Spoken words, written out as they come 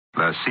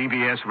The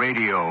CBS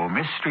Radio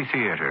Mystery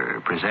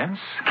Theater presents...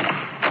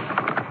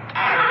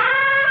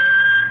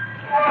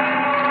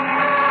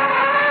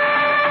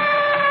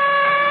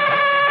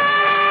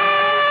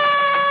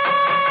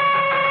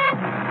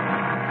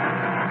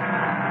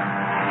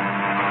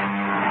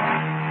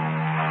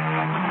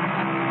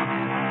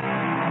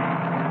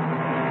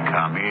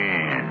 Come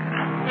in.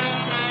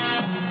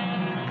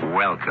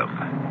 Welcome.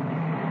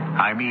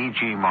 I'm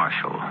E.G.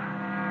 Marshall.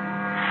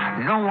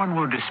 No one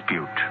will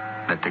dispute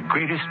that the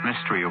greatest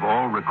mystery of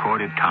all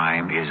recorded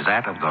time is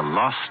that of the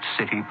lost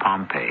city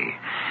Pompeii,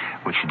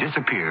 which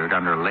disappeared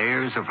under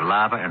layers of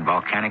lava and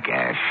volcanic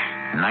ash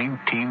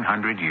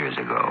 1,900 years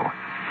ago.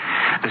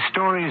 The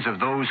stories of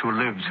those who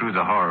lived through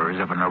the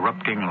horrors of an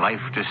erupting,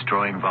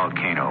 life-destroying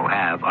volcano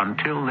have,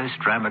 until this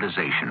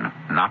dramatization,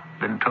 not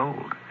been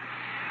told.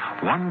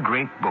 One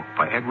great book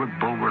by Edward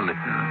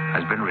Bulwer-Lytton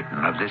has been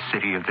written of this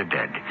city of the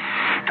dead,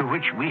 to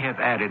which we have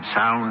added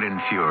sound and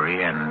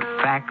fury and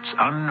facts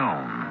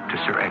unknown to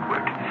Sir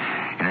Edward,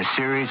 in a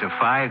series of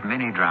 5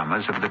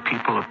 mini-dramas of the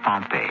people of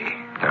Pompeii,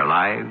 their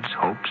lives,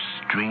 hopes,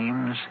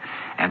 dreams,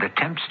 and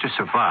attempts to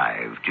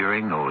survive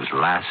during those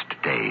last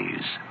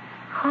days.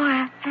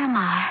 Where am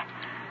I?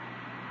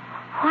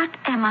 What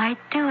am I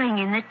doing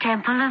in the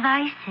Temple of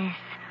Isis?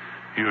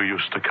 You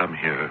used to come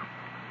here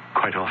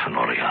quite often,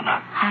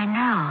 Oriana. I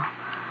know.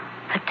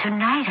 But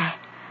tonight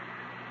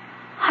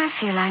I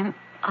feel I'm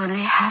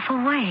only half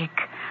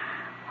awake.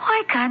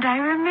 Why can't I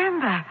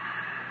remember?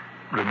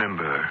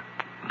 Remember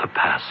the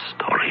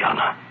past,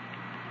 Oriana.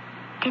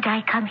 Did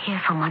I come here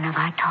for one of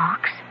our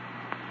talks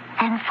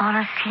and fall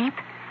asleep?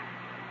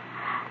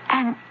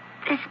 And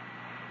this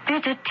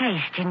bitter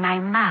taste in my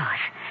mouth.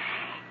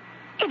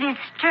 It is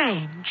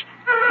strange.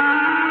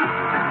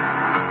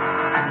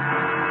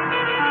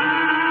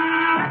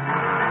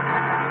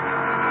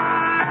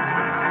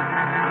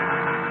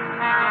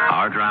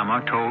 Our drama,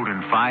 told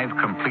in 5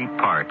 complete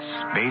parts,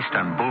 based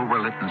on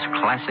Bulwer-Lytton's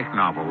classic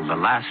novel, The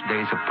Last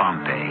Days of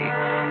Pompeii,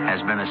 has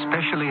been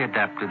especially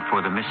adapted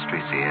for the Mystery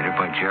Theater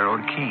by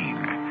Gerald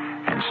Keane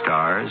and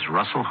stars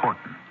Russell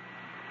Horton.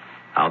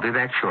 I'll be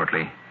back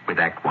shortly with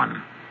Act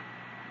 1.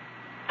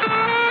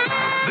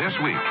 This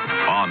week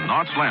on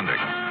Knots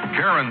Landing,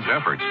 Karen's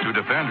efforts to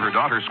defend her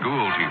daughter's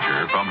school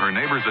teacher from her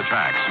neighbor's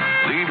attacks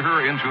lead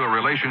her into a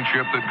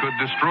relationship that could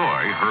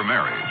destroy her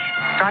marriage.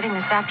 Starting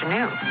this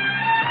afternoon,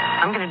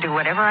 I'm going to do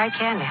whatever I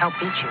can to help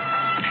beat you.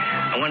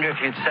 I wonder if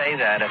you'd say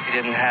that if you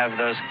didn't have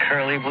those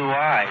curly blue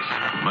eyes.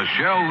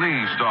 Michelle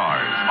Lee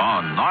stars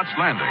on Knots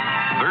Landing,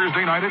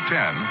 Thursday night at 10,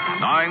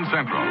 9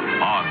 Central,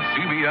 on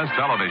CBS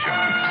Television.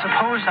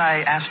 Suppose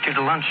I asked you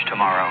to lunch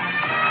tomorrow.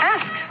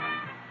 Ask.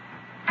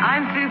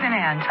 I'm Susan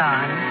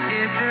Anton.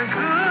 It's a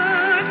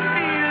good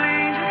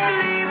feeling to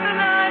sleep the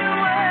night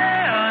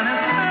away on a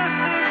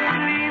perfect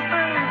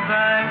sleeper's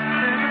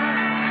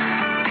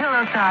bicycle.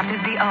 PillowSoft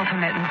is the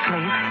ultimate in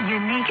sleep.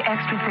 Unique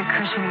extra thick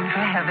cushioning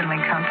for heavenly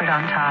comfort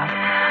on top.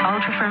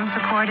 Ultra firm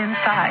support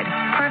inside.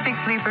 Perfect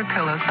sleeper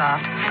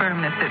PillowSoft.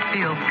 Firmness that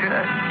feels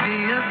good.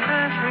 Be a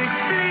perfect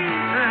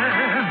sleeper.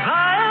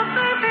 Buy a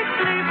perfect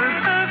sleeper.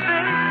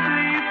 Perfect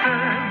sleeper.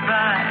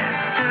 Buy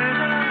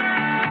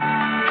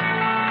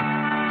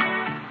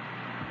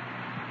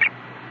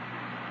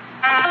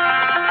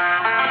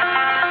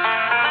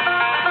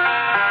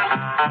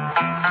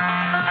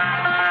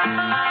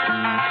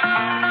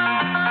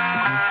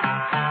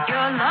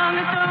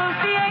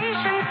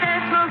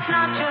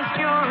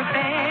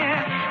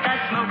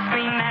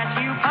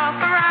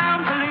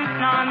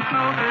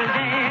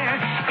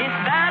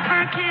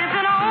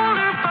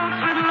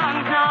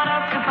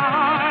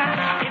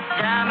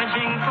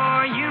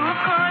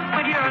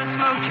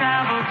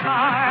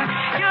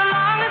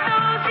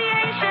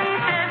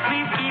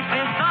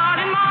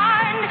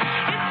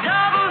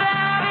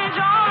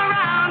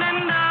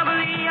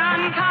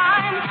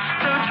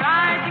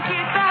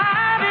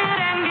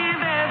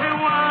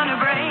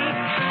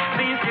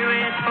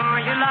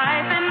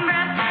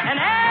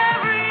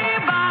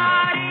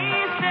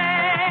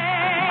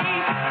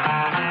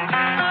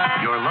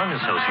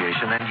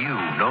and you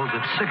know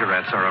that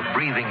cigarettes are a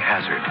breathing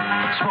hazard.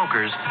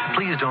 Smokers,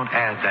 please don't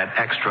add that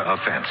extra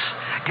offense.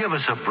 Give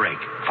us a break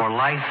for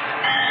life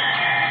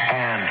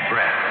and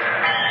breath.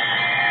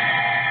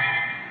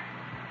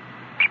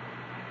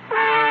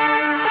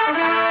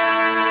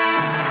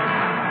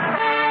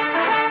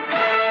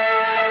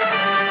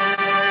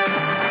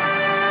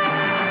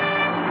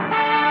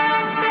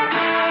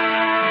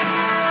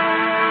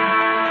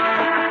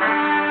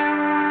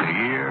 The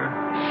year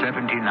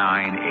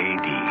 79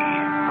 A.D.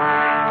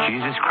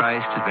 Jesus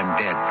Christ has been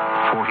dead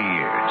 40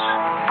 years,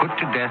 put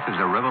to death as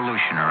a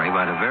revolutionary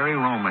by the very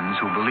Romans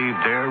who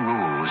believed their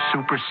rules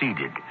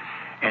superseded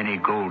any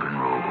golden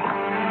rule.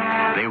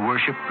 They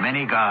worship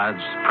many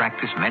gods,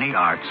 practice many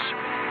arts,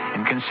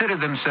 and consider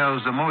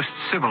themselves the most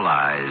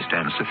civilized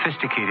and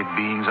sophisticated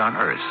beings on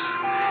earth.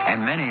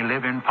 And many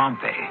live in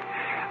Pompeii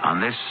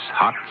on this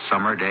hot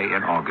summer day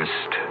in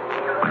August,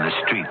 when the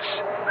streets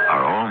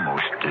are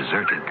almost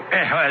deserted.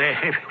 Well,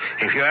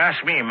 if you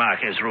ask me,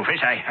 Marcus Rufus,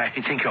 I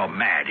think you're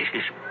mad. It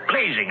is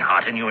blazing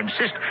hot, and you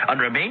insist on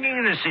remaining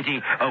in the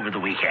city over the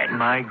weekend.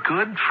 My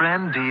good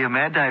friend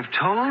Diomed, I've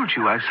told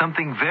you I've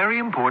something very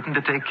important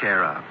to take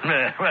care of.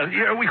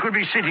 We could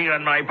be sitting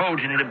on my boat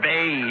in the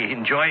bay,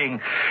 enjoying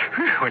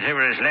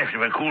whatever is left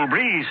of a cool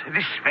breeze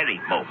this very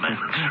moment.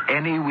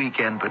 Any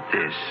weekend but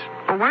this.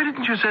 Well, why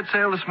didn't you set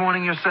sail this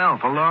morning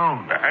yourself,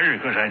 alone?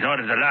 Because I thought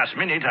at the last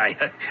minute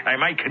I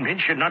might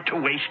convince you not to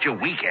waste your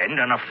weekend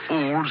on a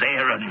fool's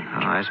errand.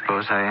 Oh, I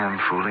suppose I am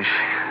foolish.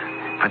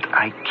 But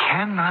I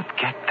cannot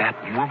get that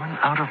woman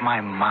out of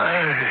my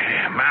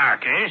mind.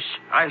 Marcus,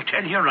 I'll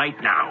tell you right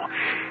now.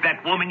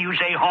 That woman you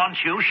say haunts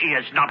you, she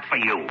is not for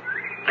you.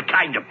 The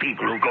kind of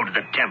people who go to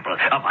the temple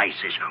of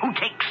Isis, who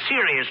take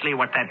seriously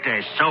what that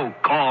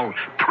so-called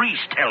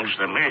priest tells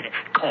them,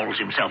 calls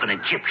himself an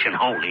Egyptian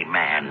holy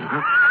man.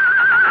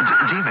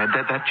 Diomed,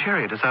 that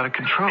chariot is out of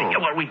control.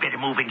 Well, we'd better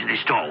move into this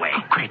doorway.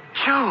 Oh, great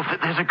Jove,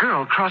 there's a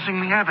girl crossing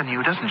the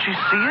avenue. Doesn't she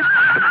see it?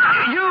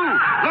 You!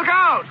 Look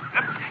out!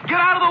 Get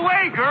out of the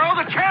way, girl!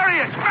 The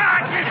chariot!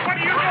 Marcus, what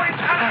are you doing?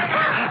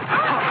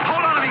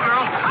 Hold on to me,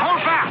 girl. Hold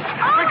fast.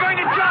 We're going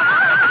to jump.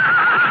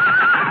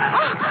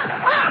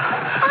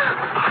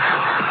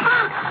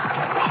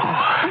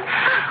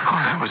 Oh,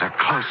 that was a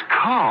close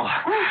call.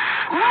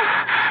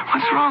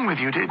 What's wrong with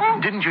you?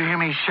 Didn't you hear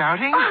me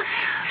shouting?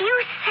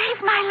 You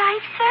saved my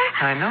life,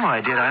 sir. I know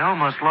I did. I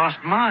almost lost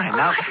mine.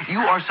 Now, you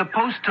are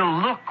supposed to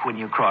look when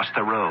you cross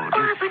the road.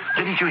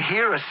 Didn't you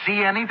hear or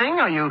see anything?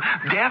 Are you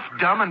deaf,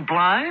 dumb, and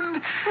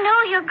blind?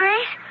 No, Your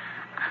Grace.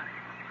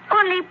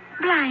 Only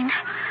blind.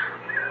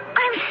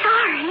 I'm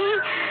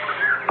sorry.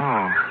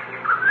 Oh.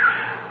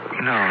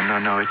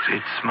 No.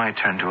 It's my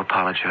turn to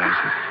apologize.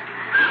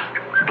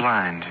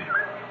 Blind.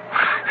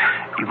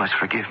 You must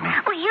forgive me.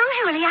 Well,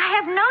 usually I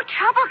have no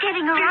trouble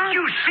getting around. Did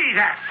you see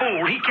that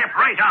fool? He kept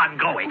right on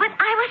going. But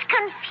I was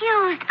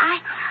confused. I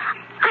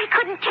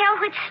couldn't tell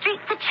which street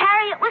the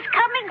chariot was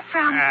coming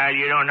from.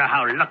 You don't know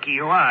how lucky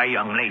you are,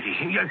 young lady.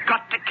 You've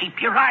got to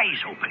keep your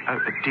eyes open.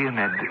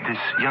 Diomed,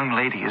 this young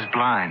lady is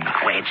blind.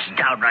 Oh, it's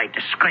downright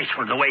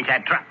disgraceful the way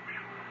that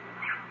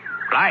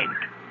Blind?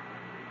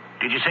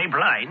 Did you say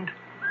blind?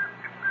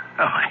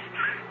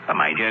 Oh,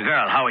 my dear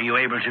girl, how are you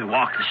able to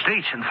walk the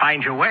streets and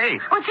find your way?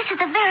 Well, this is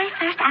the very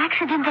first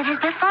accident that has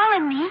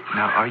befallen me.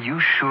 Now, are you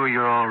sure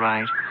you're all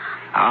right?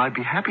 I'd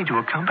be happy to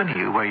accompany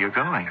you where you're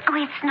going. Oh,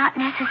 it's not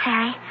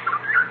necessary.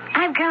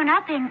 I've grown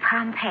up in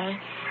Pompeii.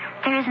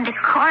 There isn't a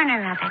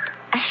corner of it.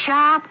 A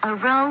shop, a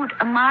road,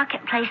 a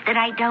marketplace that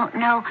I don't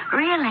know,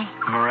 really.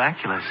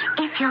 Miraculous.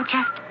 If you'll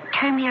just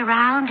turn me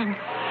around and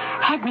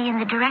head me in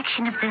the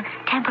direction of the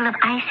Temple of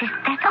Isis,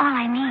 that's all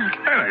I need.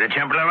 The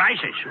Temple of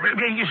Isis.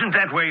 Isn't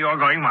that where you're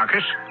going,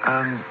 Marcus?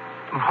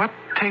 What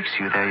takes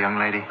you there, young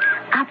lady?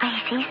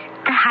 Arbaces,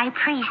 the high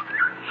priest.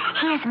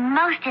 He is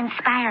most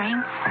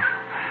inspiring.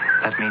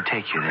 Let me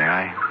take you there.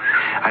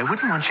 I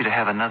wouldn't want you to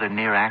have another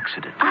near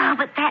accident. Oh,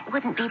 but that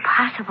wouldn't be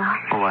possible.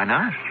 Why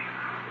not?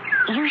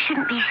 You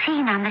shouldn't be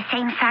seen on the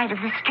same side of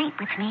the street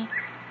with me.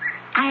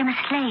 I am a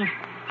slave,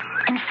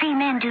 and free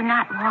men do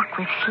not walk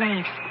with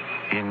slaves.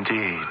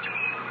 Indeed.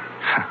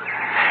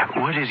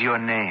 What is your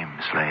name,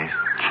 slave?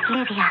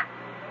 Lydia.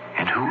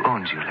 And who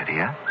owns you,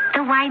 Lydia?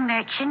 The wine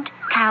merchant,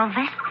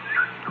 Calvus.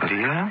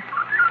 Lydia,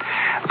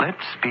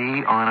 let's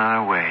be on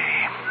our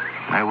way.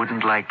 I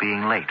wouldn't like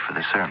being late for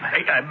the sermon.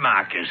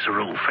 Marcus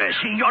Rufus,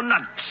 you're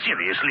not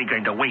seriously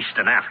going to waste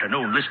an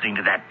afternoon listening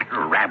to that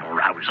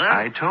rabble-rouser?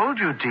 I told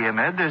you,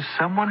 Diomed, there's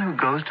someone who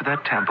goes to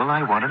that temple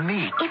I want to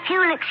meet. If you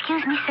will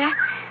excuse me, sir,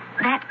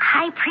 that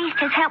high priest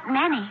has helped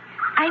many.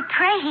 I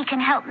pray he can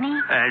help me.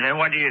 Then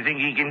what do you think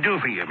he can do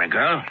for you, my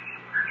girl?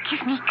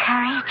 Give me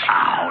courage.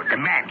 Oh, the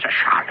man's a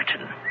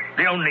charlatan.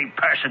 The only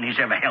person he's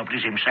ever helped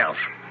is himself.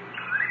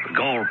 The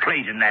gold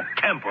plate in that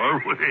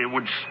temple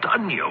would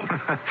stun you.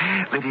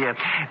 Lydia,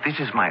 this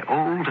is my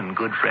old and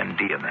good friend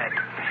Diomed.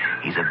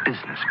 He's a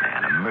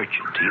businessman, a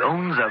merchant. He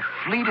owns a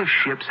fleet of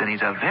ships, and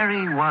he's a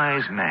very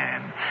wise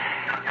man.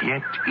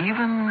 Yet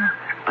even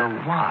the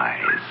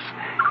wise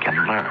can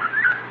learn.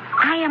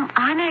 I am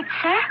honored,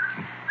 sir.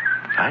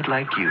 I'd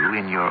like you,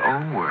 in your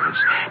own words,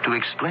 to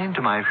explain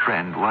to my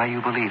friend why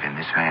you believe in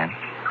this man.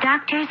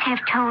 Doctors have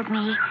told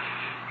me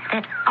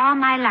that all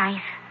my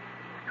life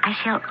I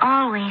shall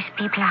always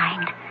be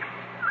blind.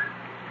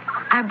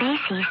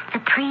 Arbaces, the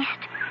priest,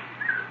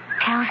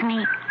 tells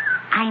me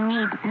I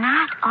need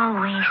not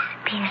always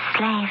be a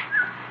slave.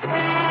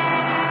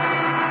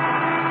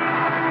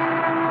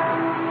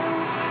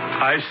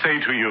 I say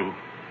to you,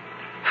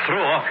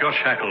 throw off your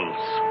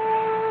shackles,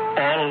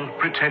 all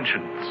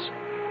pretensions.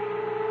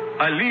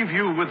 I leave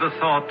you with the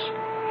thought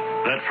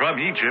that from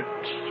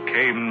Egypt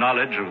came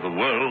knowledge of the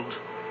world,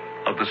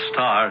 of the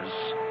stars,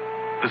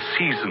 the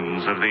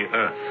seasons of the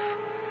earth.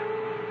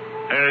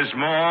 There is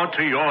more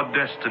to your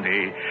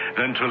destiny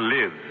than to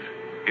live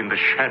in the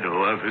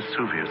shadow of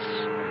Vesuvius.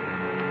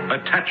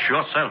 Attach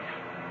yourself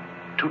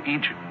to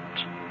Egypt.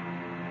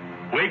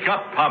 Wake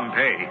up,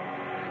 Pompeii.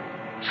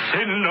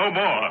 Sin no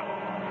more.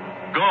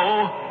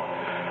 Go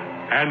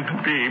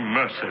and be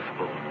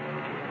merciful.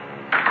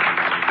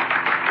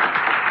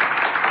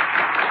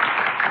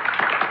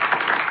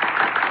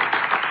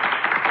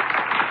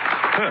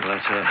 Well,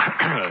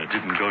 that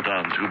didn't go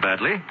down too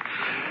badly.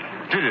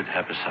 Did it,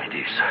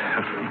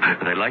 Arbaces?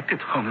 They liked it?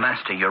 Oh,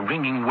 Master, you're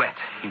wringing wet.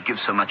 You give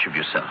so much of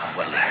yourself. Oh,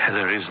 well,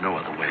 there is no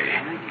other way.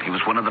 It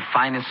was one of the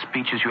finest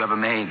speeches you ever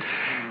made.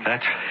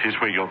 That is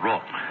where you're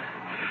wrong.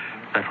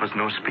 That was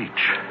no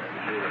speech.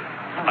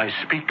 I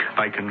speak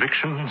my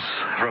convictions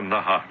from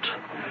the heart.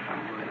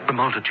 The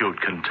multitude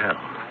can tell.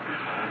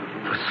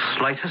 The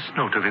slightest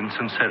note of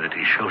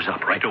insincerity shows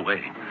up right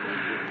away.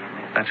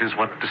 That is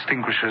what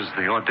distinguishes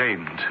the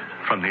ordained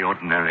from the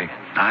ordinary.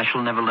 I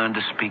shall never learn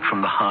to speak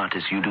from the heart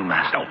as you do,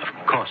 Master. Oh,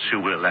 of course you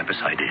will,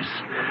 Arbaces.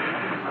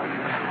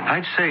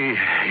 I'd say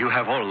you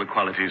have all the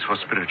qualities for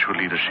spiritual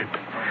leadership.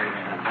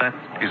 That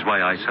is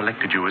why I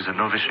selected you as a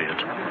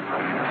novitiate.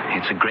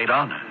 It's a great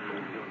honor,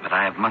 but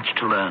I have much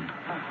to learn.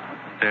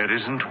 There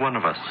isn't one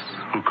of us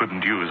who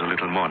couldn't use a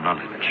little more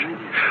knowledge.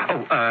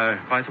 Oh,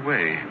 by the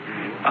way,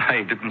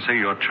 I didn't see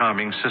your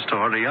charming sister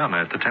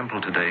Oriana at the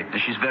temple today.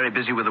 She's very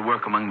busy with the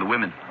work among the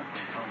women.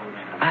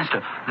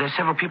 Master, there's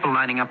several people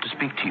lining up to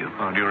speak to you.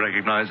 Oh, do you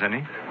recognize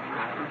any?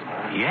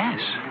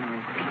 Yes.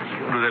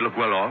 Do they look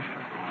well off?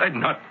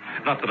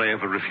 Not that I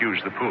ever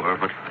refuse the poor,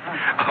 but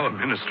our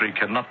ministry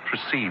cannot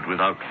proceed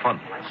without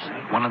funds.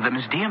 One of them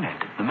is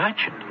Diomed, the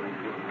merchant.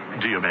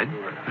 Diomed?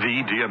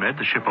 The Diomed,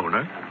 the ship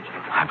owner?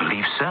 I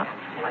believe so.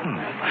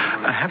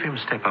 Have him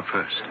step up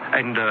first.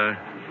 And,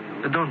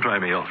 don't dry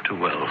me off too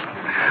well.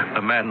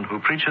 A man who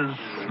preaches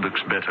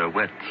looks better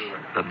wet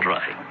than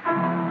dry.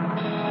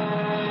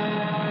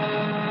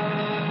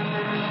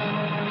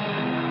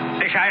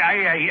 Yes,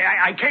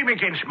 I came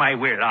against my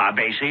will,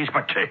 Arbaces,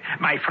 but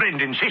my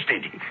friend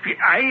insisted.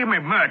 I am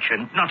a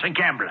merchant, not a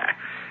gambler.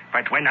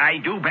 But when I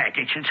do bet,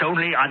 it's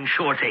only on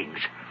sure things.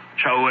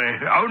 So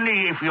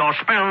only if your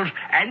spells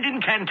and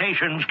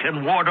incantations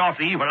can ward off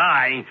the evil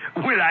eye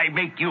will I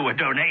make you a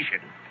donation.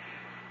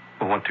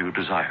 What do you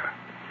desire?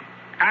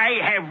 I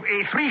have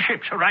 3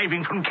 ships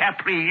arriving from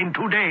Capri in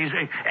 2 days.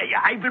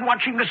 I've been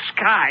watching the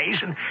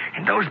skies,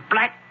 and those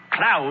black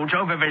clouds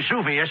over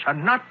Vesuvius are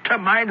not to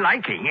my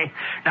liking.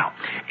 Now,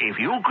 if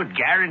you could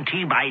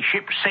guarantee my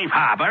ship safe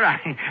harbor,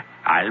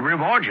 I'll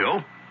reward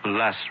you.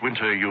 Last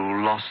winter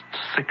you lost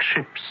 6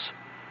 ships.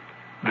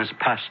 This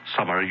past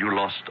summer, you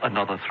lost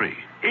another 3.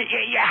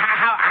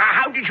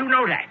 How did you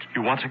know that?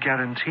 You want a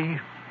guarantee?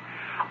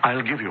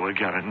 I'll give you a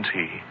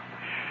guarantee.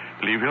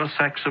 Leave your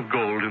sacks of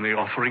gold in the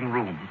offering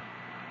room.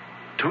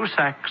 2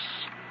 sacks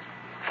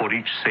for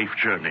each safe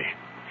journey.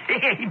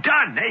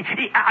 Done.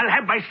 I'll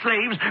have my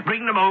slaves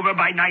bring them over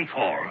by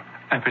nightfall.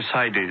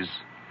 Arbaces,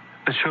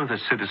 show the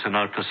citizen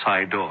out the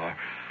side door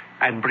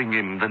and bring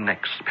in the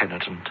next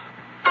penitent.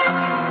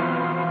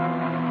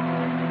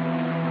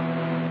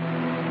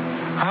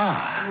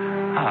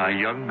 A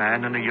young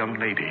man and a young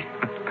lady.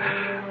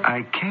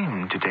 I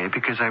came today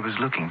because I was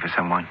looking for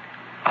someone.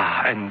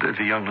 And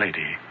the young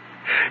lady.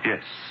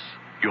 Yes,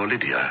 you're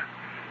Lydia.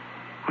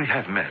 We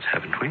have met,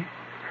 haven't we?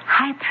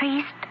 High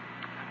Priest,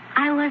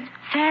 I was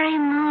very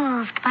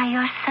moved by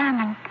your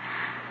sermon.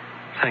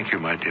 Thank you,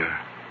 my dear.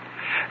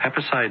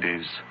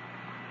 Arbaces,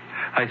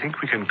 I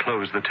think we can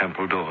close the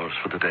temple doors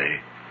for the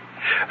day.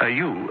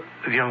 You,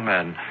 the young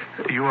man,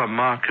 you are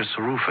Marcus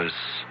Rufus.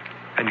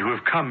 And you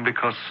have come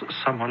because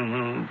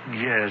someone...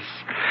 Yes,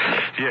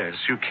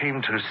 you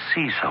came to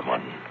see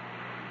someone.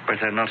 But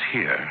they're not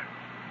here.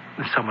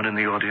 Someone in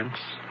the audience?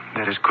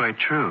 That is quite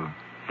true.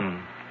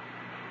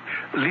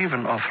 Leave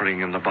an offering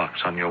in the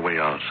box on your way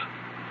out.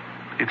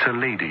 It's a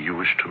lady you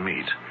wish to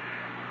meet.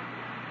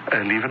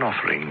 Leave an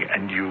offering,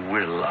 and you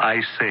will,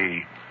 I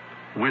say,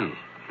 will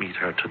meet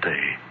her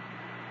today.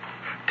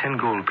 10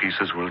 gold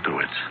pieces will do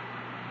it.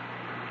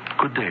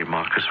 Good day,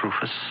 Marcus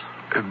Rufus.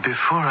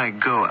 Before I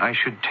go, I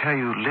should tell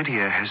you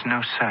Lydia has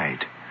no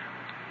sight.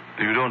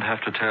 You don't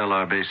have to tell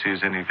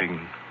Arbaces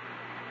anything.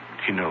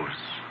 He knows.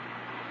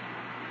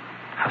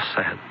 How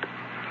sad.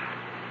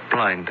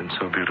 Blind in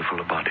so beautiful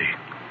a body.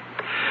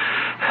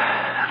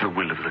 The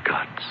will of the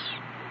gods.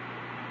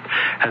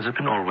 Has it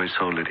been always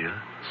so,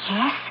 Lydia?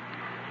 Yes.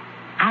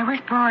 I was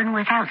born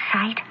without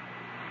sight.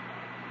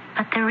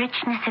 But the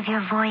richness of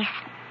your voice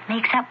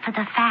makes up for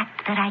the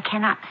fact that I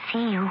cannot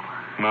see you.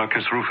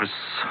 Marcus Rufus,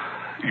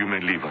 you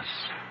may leave us.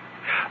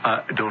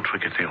 Don't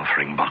forget the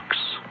offering box.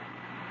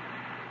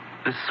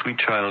 This sweet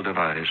child and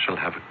I shall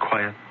have a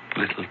quiet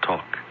little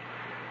talk.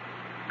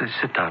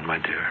 Sit down, my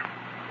dear.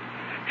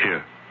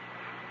 Here,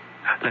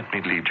 let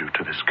me lead you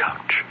to this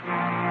couch.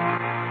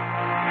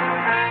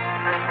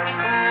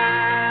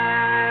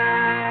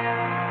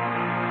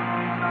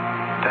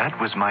 That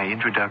was my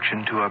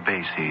introduction to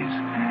Arbaces,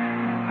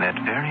 that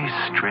very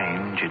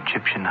strange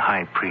Egyptian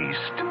high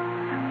priest,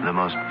 the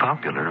most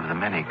popular of the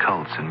many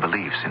cults and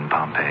beliefs in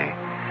Pompeii.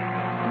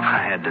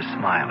 I had to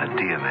smile at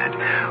Diomed,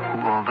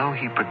 who, although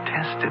he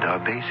protested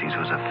Arbaces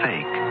was a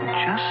fake,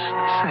 just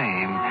the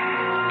same,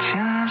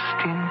 just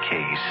in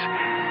case,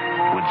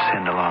 would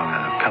send along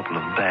a couple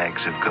of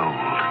bags of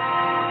gold.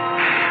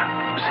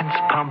 Since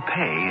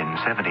Pompeii in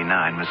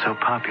 79 was so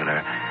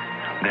popular,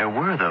 there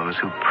were those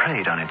who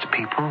preyed on its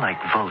people like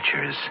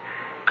vultures.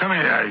 Come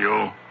here,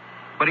 you.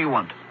 What do you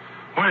want?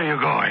 Where are you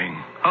going?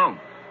 Home.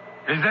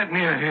 Is that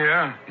near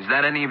here? Is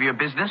that any of your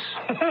business?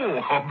 Oh,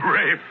 a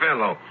brave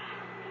fellow.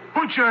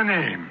 What's your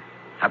name?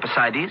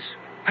 Arbaces?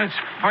 That's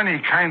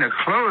funny kind of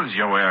clothes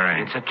you're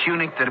wearing. It's a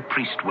tunic that a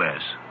priest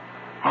wears.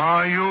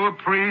 Are you a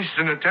priest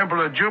in the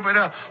temple of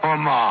Jupiter or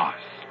Mars?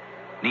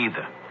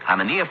 Neither. I'm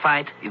a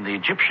neophyte in the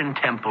Egyptian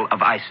temple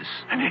of Isis.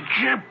 An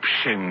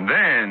Egyptian,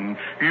 then.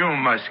 You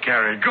must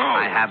carry gold.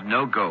 I have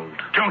no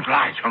gold. Don't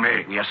lie to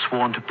me. We are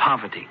sworn to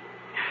poverty.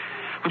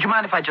 Would you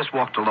mind if I just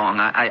walked along?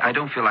 I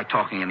don't feel like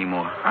talking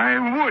anymore.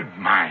 I would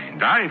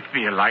mind. I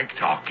feel like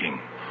talking.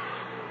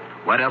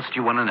 What else do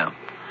you want to know?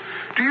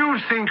 Do you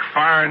think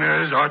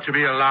foreigners ought to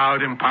be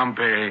allowed in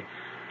Pompeii?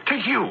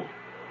 Take you.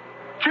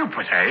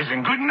 Jupiter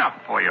isn't good enough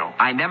for you.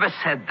 I never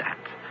said that.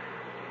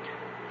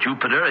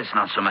 Jupiter is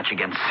not so much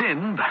against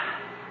sin,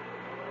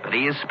 but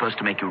he is supposed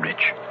to make you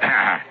rich.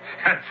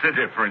 That's the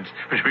difference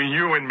between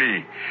you and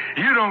me.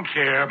 You don't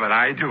care, but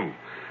I do.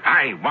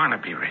 I want to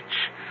be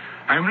rich.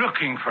 I'm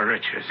looking for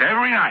riches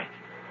every night.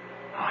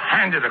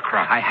 Hand it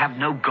across. I have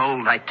no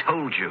gold, I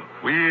told you.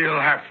 We'll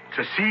have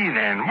to see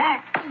then,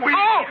 won't we?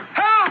 Oh,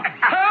 help!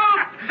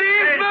 Help!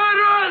 These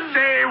murderers!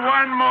 Say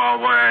one more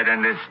word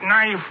and this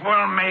knife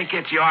will make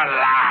it your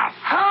last.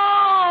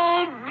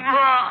 Help!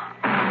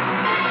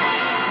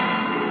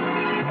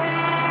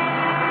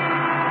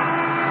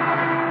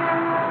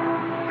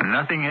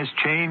 Nothing has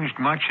changed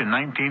much in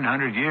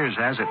 1900 years,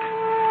 has it?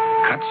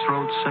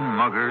 Cutthroats and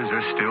muggers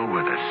are still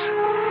with us.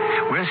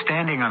 We're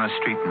standing on a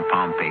street in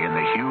Pompeii in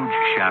the huge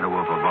shadow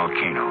of a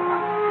volcano.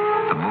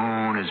 The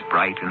moon is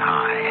bright and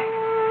high.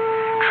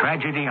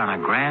 Tragedy on a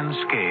grand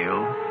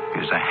scale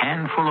is a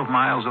handful of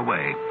miles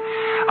away.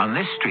 On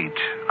this street,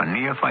 a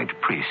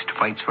neophyte priest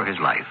fights for his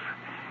life.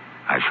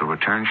 I shall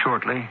return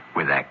shortly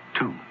with Act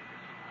 2.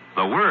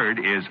 The word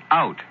is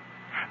out.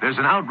 There's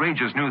an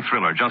outrageous new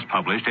thriller just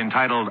published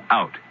entitled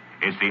Out.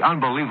 It's the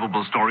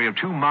unbelievable story of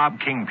two mob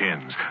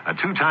kingpins, a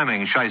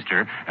two-timing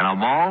shyster, and a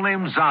mall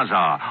named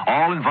Zaza,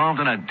 all involved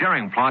in a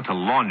daring plot to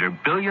launder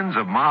billions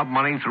of mob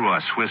money through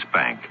a Swiss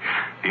bank.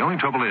 The only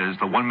trouble is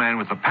the one man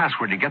with the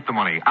password to get the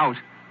money out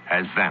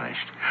has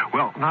vanished.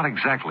 Well, not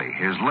exactly.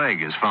 His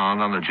leg is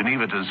found on the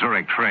Geneva to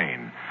Zurich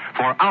train.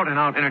 For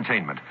out-and-out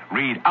entertainment,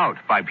 read Out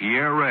by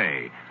Pierre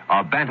Ray,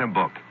 a bantam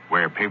book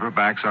where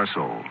paperbacks are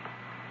sold.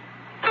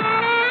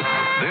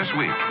 This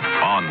week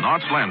on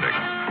Knots Landing,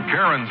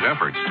 Karen's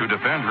efforts to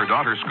defend her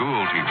daughter's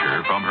school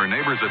teacher from her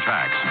neighbor's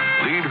attacks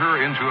lead her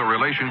into a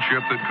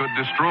relationship that could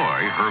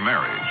destroy her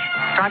marriage.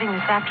 Starting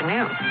this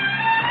afternoon,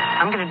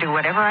 I'm going to do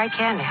whatever I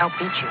can to help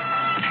beat you.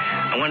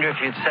 I wonder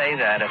if you'd say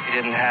that if you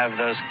didn't have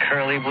those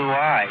curly blue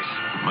eyes.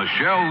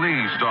 Michelle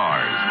Lee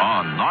stars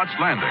on Knots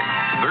Landing,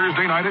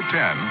 Thursday night at 10,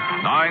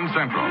 9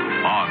 Central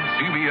on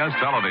CBS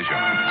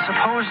Television.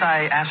 Suppose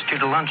I asked you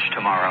to lunch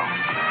tomorrow.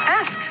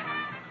 Ask.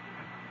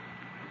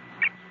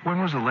 When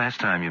was the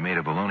last time you made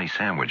a bologna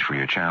sandwich for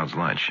your child's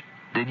lunch?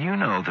 Did you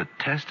know that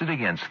tested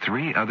against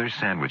 3 other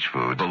sandwich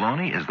foods,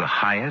 bologna is the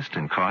highest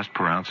in cost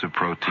per ounce of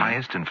protein,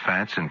 highest in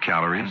fats and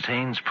calories,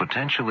 contains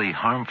potentially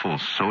harmful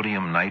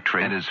sodium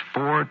nitrate, and is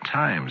 4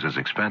 times as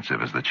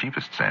expensive as the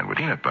cheapest sandwich,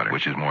 peanut butter,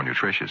 which is more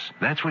nutritious.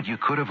 That's what you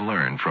could have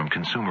learned from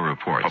Consumer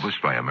Reports,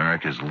 published by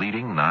America's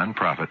leading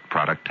non-profit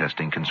product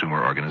testing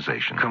consumer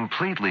organization.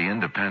 Completely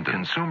independent,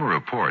 Consumer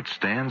Reports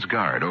stands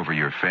guard over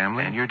your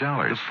family and your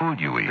dollars, the food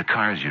you eat, the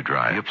cars you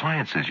drive, the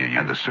appliances you use,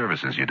 and the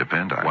services you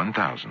depend on.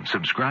 1,000.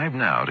 Subscribe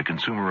now to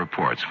Consumer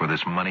Reports for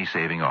this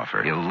money-saving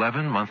offer.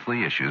 11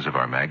 monthly issues of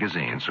our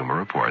magazine, Consumer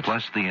Reports,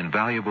 plus the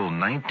invaluable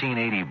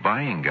 1980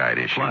 buying guide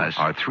issue, plus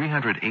our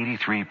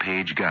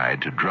 383-page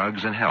guide to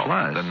drugs and health,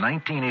 plus the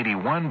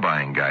 1981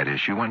 buying guide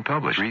issue when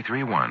published,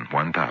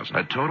 331-1000.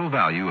 A total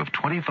value of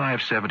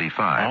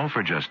 $25.75, all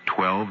for just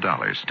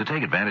 $12. To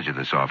take advantage of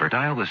this offer,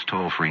 dial this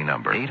toll-free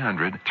number,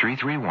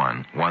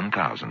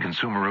 800-331-1000.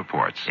 Consumer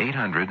Reports,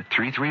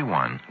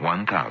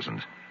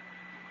 800-331-1000.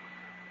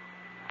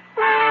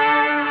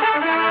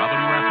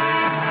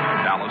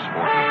 Dallas, Fort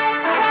Worth.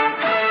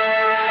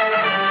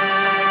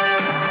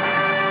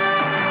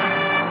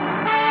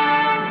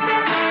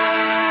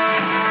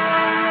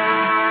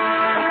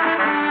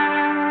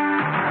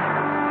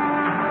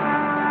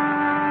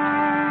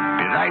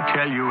 Did I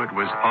tell you it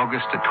was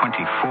August the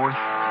 24th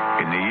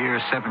in the year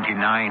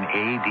 79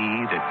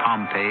 AD that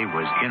Pompeii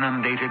was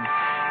inundated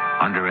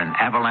under an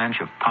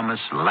avalanche of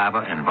pumice,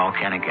 lava, and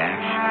volcanic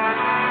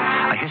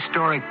ash? A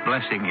historic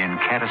blessing in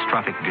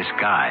catastrophic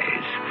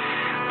disguise.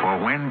 For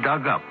when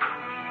dug up,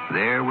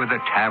 there were the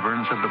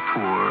taverns of the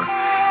poor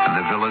and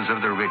the villas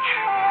of the rich,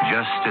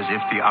 just as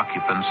if the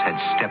occupants had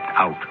stepped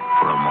out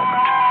for a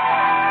moment.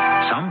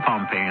 Some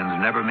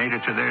Pompeians never made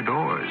it to their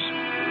doors.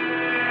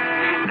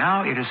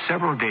 Now it is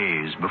several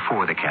days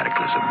before the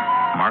cataclysm.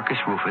 Marcus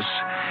Rufus,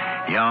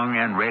 young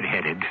and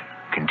red-headed,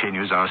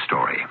 continues our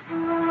story.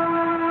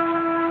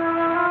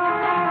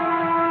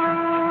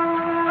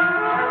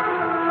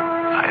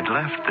 I'd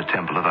left the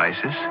Temple of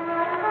Isis.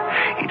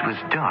 It was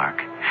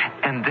dark,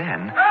 and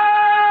then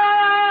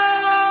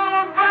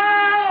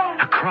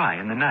a cry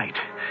in the night.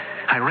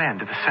 I ran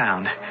to the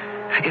sound.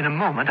 In a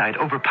moment, I'd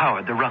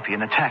overpowered the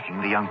ruffian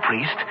attacking the young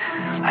priest.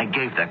 I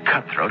gave the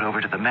cutthroat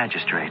over to the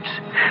magistrates.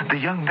 The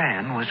young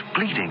man was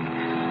bleeding.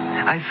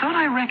 I thought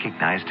I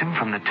recognized him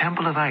from the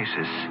Temple of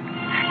Isis.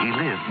 He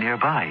lived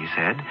nearby, he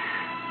said.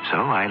 So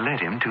I led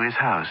him to his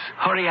house.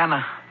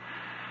 Oriana,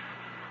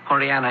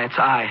 it's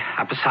I,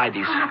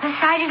 Arbaces. Oh,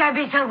 Arbaces, I've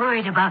been so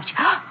worried about you.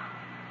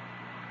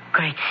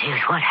 Great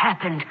Zeus, what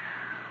happened?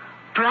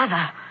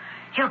 Brother,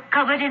 you're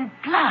covered in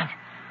blood.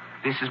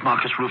 This is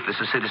Marcus Rufus,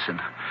 a citizen.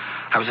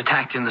 I was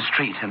attacked in the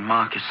street, and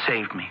Marcus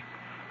saved me.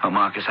 Oh,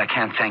 Marcus, I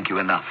can't thank you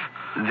enough.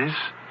 This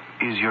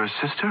is your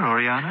sister,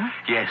 Oriana?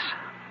 Yes.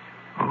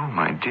 Oh,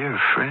 my dear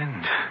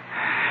friend.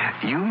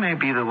 You may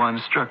be the one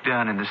struck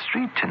down in the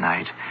street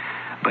tonight,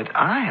 but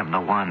I am the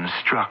one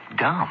struck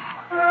dumb.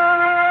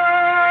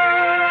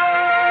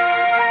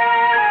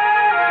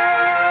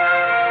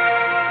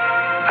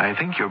 I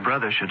think your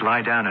brother should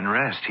lie down and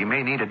rest. He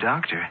may need a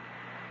doctor.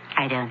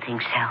 I don't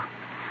think so.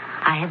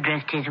 I have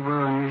dressed his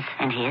wounds,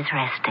 and he is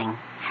resting.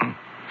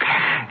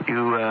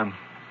 You,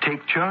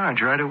 take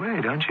charge right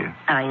away, don't you?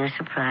 Are you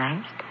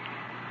surprised?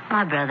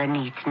 My brother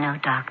needs no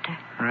doctor.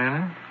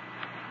 Really?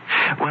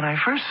 When I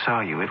first saw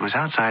you, it was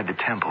outside the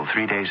temple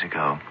 3 days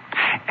ago,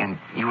 and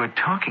you were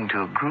talking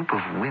to a group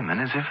of women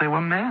as if they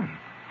were men.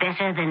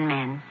 Better than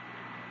men.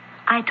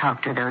 I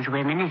talk to those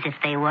women as if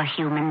they were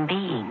human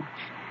beings.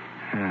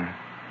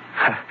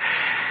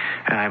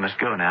 I must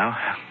go now.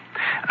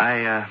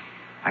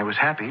 I was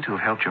happy to have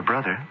helped your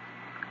brother.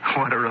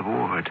 What a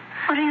reward.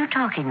 What are you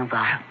talking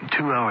about?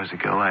 2 hours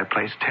ago, I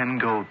placed 10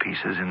 gold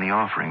pieces in the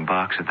offering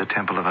box at the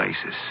Temple of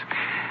Isis.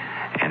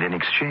 And in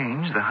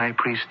exchange, the high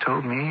priest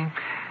told me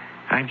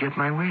I'd get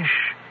my wish.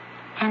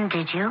 And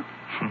did you?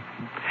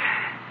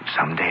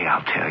 Someday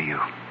I'll tell you.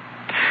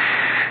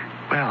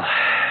 Well,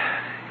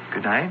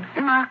 good night.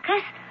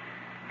 Marcus?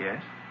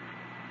 Yes?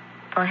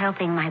 For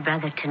helping my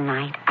brother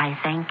tonight, I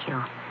thank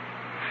you.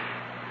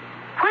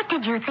 What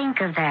did you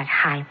think of that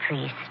high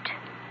priest?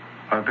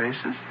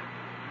 Arbaces?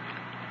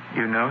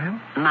 You know him?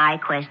 My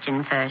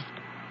question first.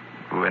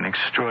 Oh, an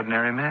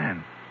extraordinary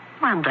man.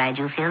 Well, I'm glad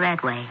you feel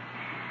that way.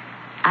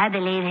 I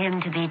believe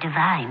him to be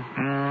divine.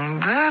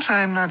 That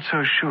I'm not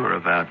so sure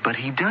about, but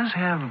he does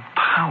have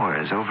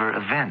powers over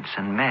events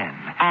and men.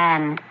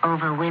 And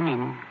over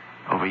women.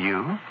 Over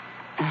you?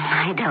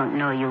 I don't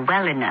know you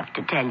well enough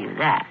to tell you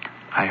that.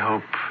 I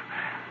hope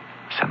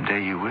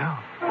someday you will.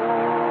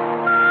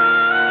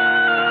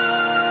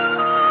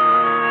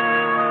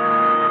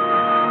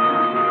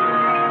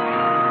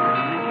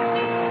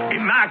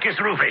 Marcus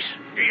Rufus.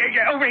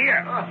 Over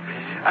here.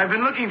 I've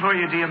been looking for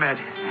you, Diomed.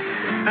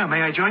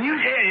 May I join you?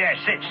 Yeah,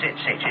 sit.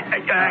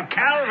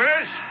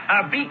 Calvers,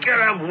 a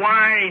beaker of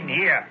wine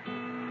here.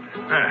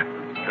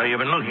 So you've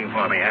been looking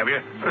for me, have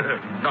you?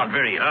 Not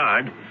very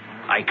hard.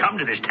 I come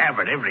to this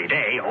tavern every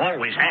day,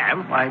 always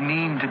have. I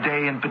mean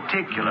today in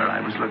particular I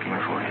was looking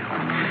for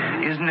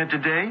you. Isn't it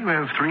today you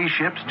have 3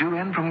 ships due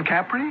in from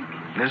Capri?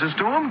 There's a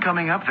storm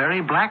coming up,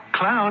 very black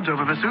clouds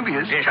over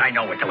Vesuvius. Yes, I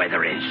know what the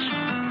weather is.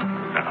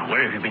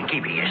 Where have you been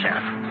keeping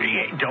yourself?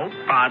 Don't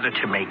bother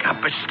to make up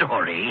a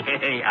story.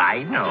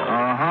 I know.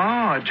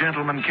 A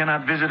gentleman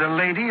cannot visit a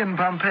lady in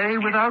Pompeii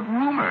without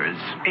rumors.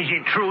 Is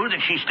it true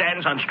that she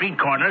stands on street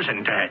corners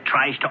and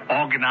tries to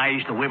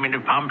organize the women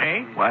of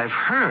Pompeii? Well, I've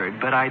heard,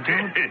 but I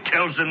don't...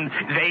 Tells them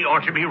they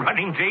ought to be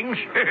running things?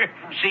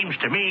 Seems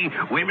to me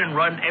women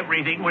run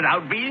everything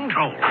without being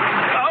told.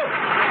 Oh!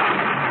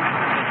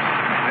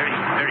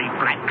 Very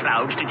black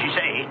clouds, did you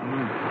say?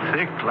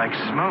 Thick like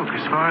smoke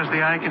as far as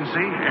the eye can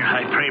see.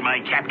 I pray my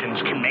captains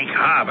can make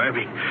harbor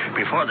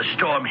before the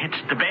storm hits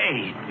the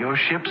bay. Your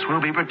ships will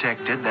be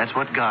protected. That's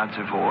what gods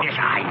are for. Yes,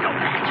 I know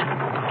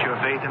that. Put your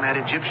faith in that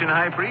Egyptian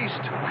high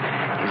priest.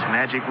 His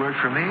magic worked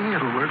for me.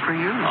 It'll work for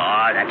you.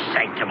 Oh, that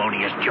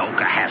sanctimonious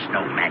joker has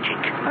no magic.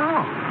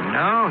 Oh,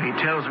 no. He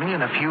tells me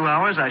in a few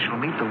hours I shall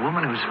meet the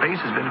woman whose face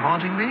has been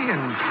haunting me,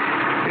 and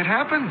it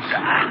happens.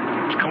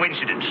 It's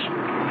coincidence.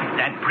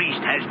 That priest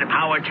has the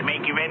power to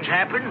make events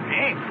happen?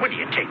 What do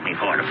you take me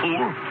for, a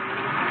fool?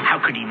 How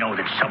could he know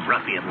that some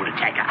ruffian would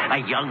attack a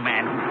young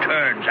man who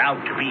turns out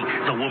to be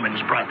the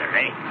woman's brother,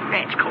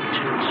 That's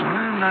coincidence.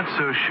 I'm not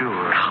so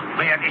sure.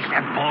 Where is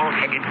that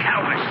bald-headed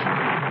Calvus?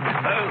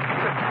 Oh,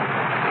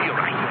 you're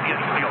right.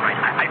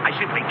 I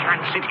simply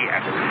can't sit here.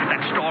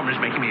 That storm is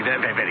making me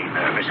very, very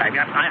nervous.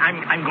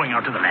 I'm going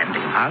out to the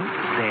landing. Out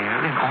there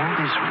in all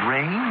this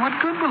rain? What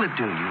good will it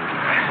do you?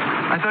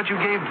 I thought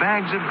you gave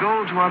bags of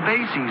gold to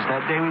Arbaces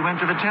that day we went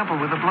to the temple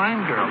with the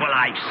blind girl. Well,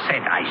 I said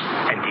I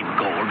sent him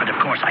gold, but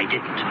of course I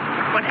didn't.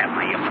 What am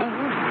I, a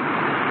fool?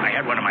 I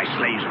had one of my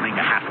slaves bring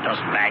a half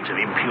dozen bags of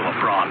impure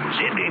bronze.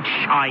 It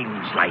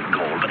shines like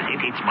gold, but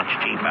it's much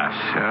cheaper.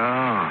 So,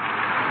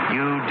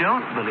 you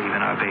don't believe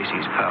in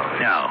Arbaces' powers?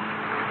 No,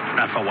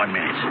 not for 1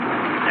 minute.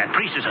 That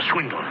priest is a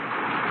swindler.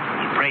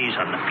 He preys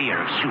on the fear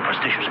of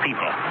superstitious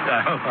people.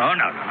 No.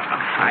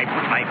 I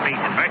put my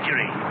faith in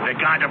Mercury, the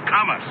god of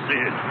commerce.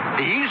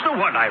 He's the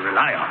one I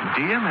rely on.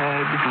 Dear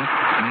Med,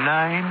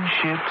 9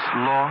 ships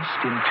lost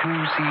in 2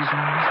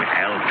 seasons.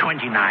 Well,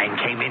 29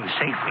 came in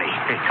safely.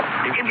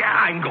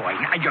 I'm going.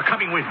 You're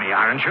coming with me,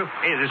 aren't you?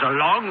 It is a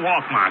long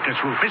walk, Marcus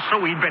Rufus, so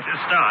we'd better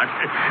start.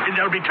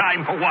 There'll be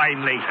time for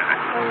wine later.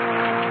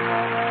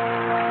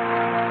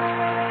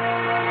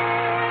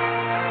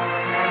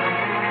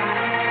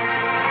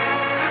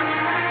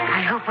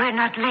 We're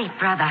not late,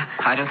 brother.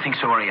 I don't think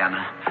so,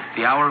 Oriana.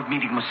 The hour of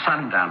meeting was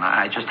sundown.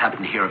 I just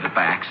happened to hear of it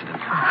by accident.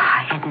 Oh,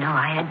 I had no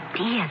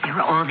idea there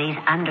were all these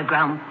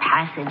underground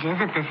passages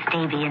at the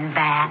Stabian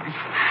Baths.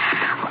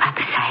 Oh,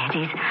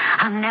 Arbaces,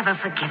 I'll never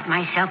forgive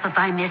myself if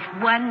I miss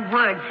one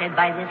word said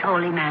by this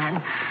holy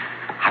man.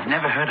 I've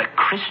never heard a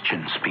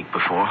Christian speak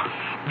before.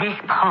 This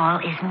Paul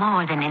is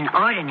more than an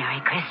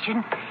ordinary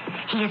Christian.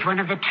 He is one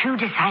of the true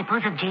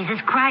disciples of Jesus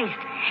Christ.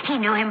 He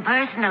knew him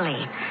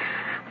personally.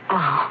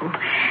 Oh,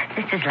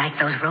 this is like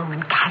those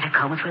Roman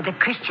catacombs where the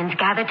Christians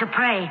gather to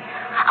pray.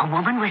 A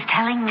woman was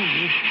telling me.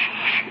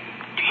 Shh.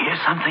 Do you hear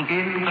something?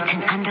 It's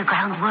an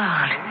underground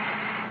world.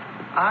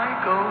 I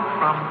go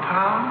from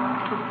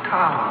town to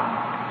town.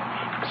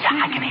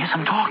 Yeah, I can hear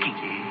some talking.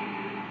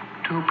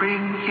 To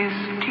bring his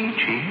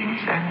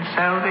teachings and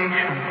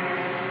salvation.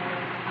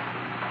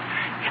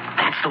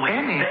 That's the way.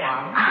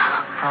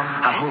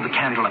 I'll hold the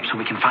candle up so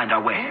we can find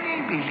our way. Look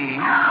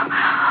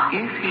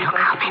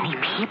how many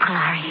people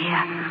are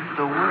here.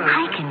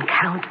 I can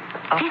count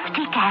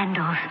 50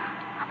 candles.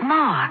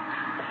 More.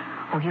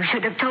 Oh, you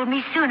should have told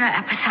me sooner,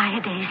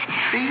 Arbaces.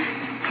 These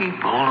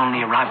people all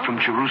only arrived from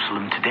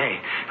Jerusalem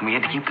today, and we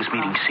had to keep this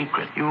meeting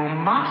secret. You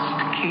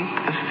must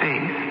keep the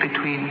faith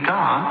between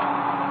God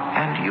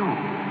and you.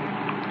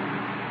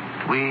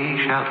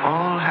 We shall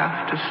all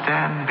have to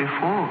stand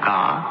before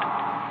God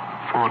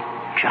for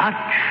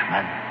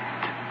judgment.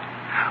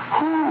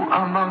 Who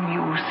among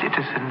you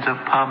citizens of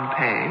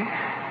Pompeii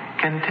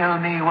can tell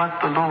me what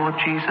the Lord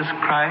Jesus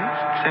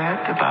Christ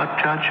said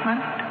about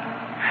judgment?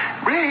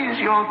 Raise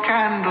your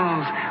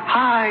candles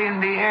high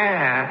in the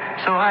air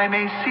so I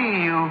may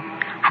see you.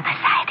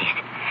 Arbaces,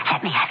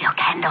 let me have your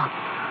candle.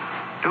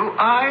 Do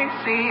I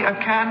see a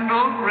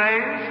candle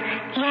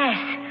raised? Yes.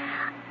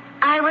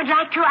 I would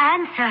like to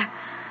answer.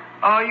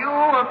 Are you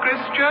a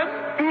Christian?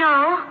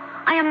 No,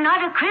 I am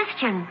not a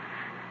Christian.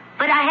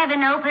 But I have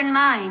an open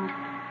mind.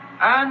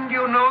 And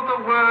you know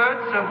the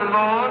words of the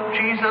Lord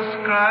Jesus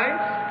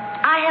Christ?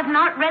 I have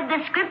not read the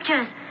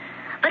scriptures,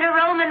 but a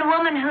Roman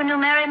woman who knew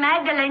Mary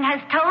Magdalene has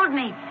told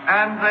me.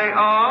 And they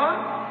are?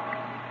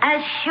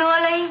 As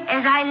surely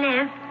as I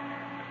live,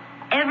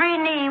 every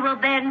knee will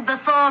bend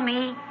before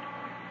me,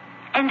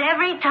 and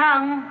every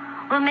tongue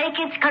will make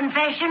its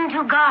confession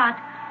to God.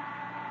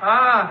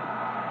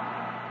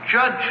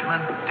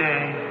 Judgment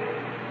Day.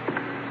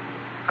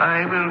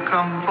 I will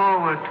come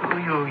forward to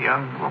you,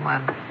 young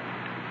woman.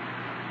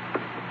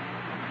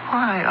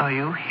 Why are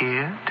you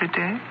here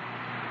today?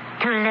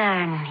 To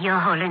learn, Your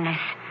Holiness.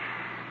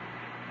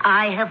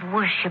 I have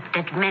worshipped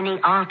at many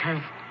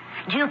altars.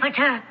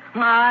 Jupiter,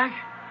 Mars,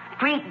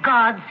 Greek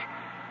gods.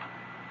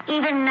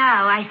 Even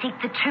now I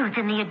seek the truth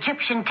in the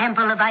Egyptian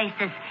temple of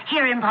Isis,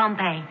 here in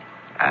Pompeii.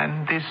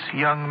 And this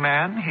young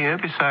man here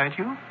beside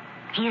you?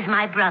 He is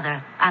my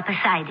brother,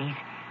 Arbaces.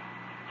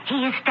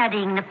 He is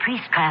studying the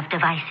priestcraft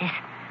of Isis.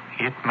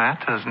 It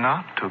matters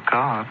not to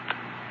God.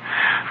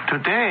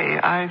 Today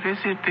I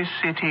visit this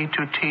city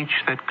to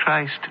teach that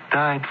Christ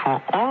died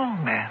for all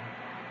men,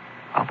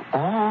 of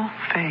all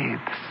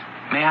faiths.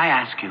 May I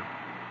ask you,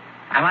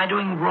 am I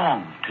doing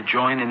wrong to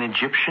join an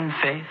Egyptian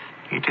faith?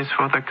 It is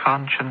for the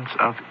conscience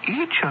of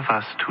each of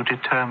us to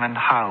determine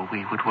how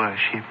we would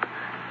worship.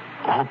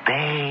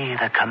 Obey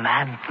the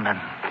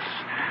commandments.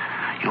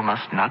 You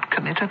must not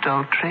commit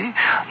adultery.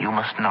 You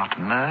must not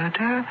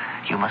murder.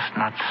 You must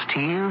not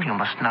steal. You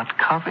must not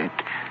covet.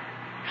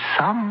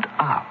 Summed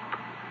up,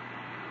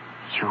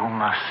 you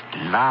must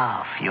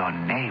love your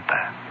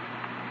neighbor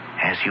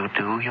as you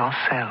do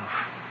yourself.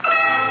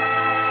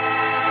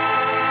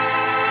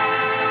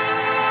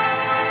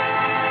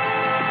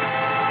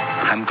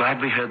 I'm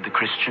glad we heard the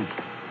Christian.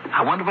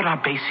 I wonder what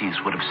Arbaces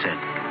would have said.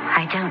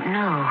 I don't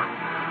know.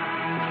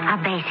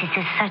 Arbaces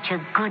is such a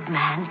good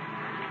man.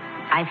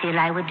 I feel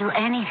I would do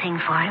anything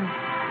for him.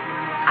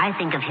 I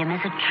think of him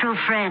as a true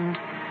friend.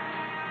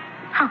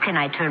 How can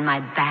I turn my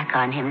back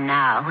on him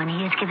now when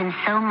he has given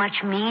so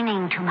much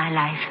meaning to my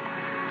life?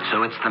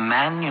 So it's the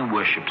man you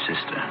worship,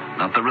 sister,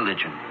 not the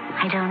religion.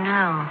 I don't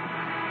know.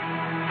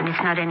 And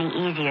it's not any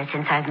easier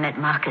since I've met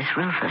Marcus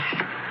Rufus.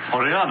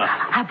 Oriana.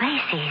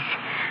 Arbaces,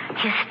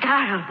 you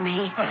startled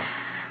me.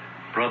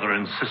 Brother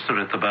and sister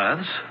at the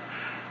baths.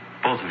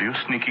 Both of you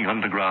sneaking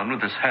underground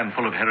with this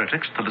handful of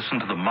heretics to listen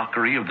to the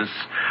mockery of this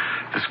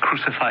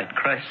crucified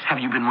Christ. Have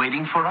you been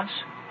waiting for us?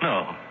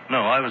 No,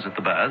 I was at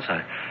the baths.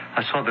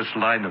 I saw this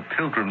line of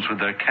pilgrims with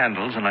their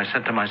candles, and I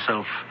said to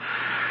myself,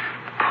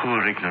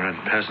 poor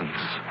ignorant peasants.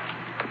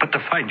 But to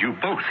find you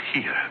both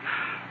here.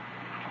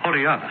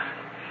 Oriana,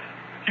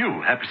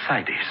 you,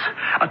 Arbaces,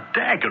 a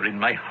dagger in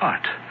my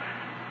heart.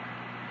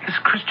 This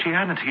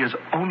Christianity is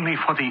only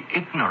for the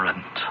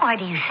ignorant. Why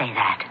do you say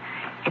that?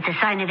 It's a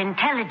sign of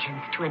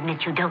intelligence to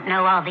admit you don't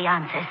know all the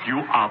answers. You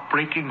are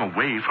breaking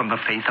away from the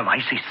faith of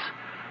Isis.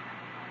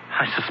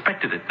 I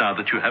suspected it now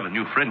that you have a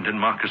new friend in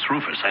Marcus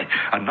Rufus,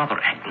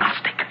 another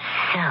agnostic.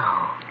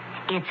 So,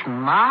 it's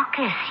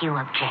Marcus you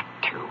object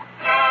to.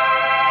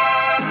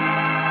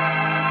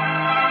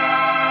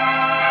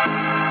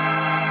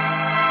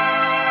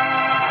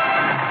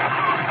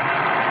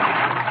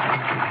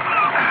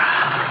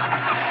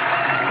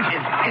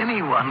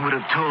 Anyone would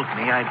have told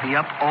me I'd be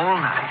up all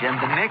night and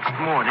the next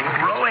morning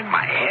rowing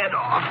my head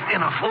off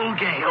in a full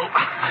gale,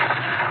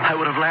 I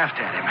would have laughed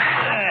at him.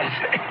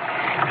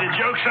 The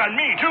joke's on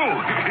me, too.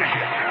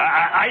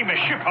 I'm a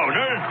ship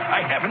owner.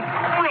 I haven't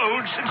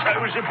rowed since I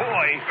was a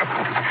boy.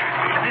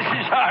 This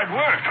is hard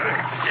work.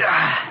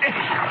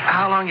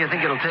 How long do you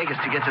think it'll take us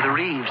to get to the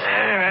reefs?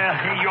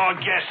 Your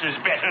guess is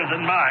better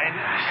than mine.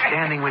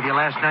 Standing with you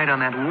last night on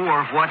that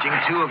wharf, watching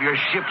two of your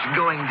ships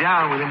going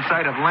down within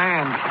sight of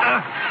land.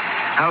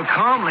 How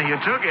calmly you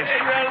took it.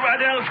 Well,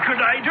 what else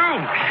could I do?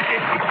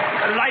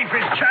 Life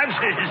is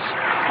chances.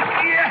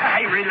 Yeah,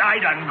 I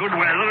relied on good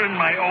weather and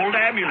my old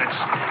amulets.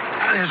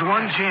 There's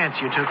one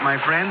chance you took, my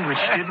friend, which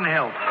didn't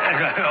help.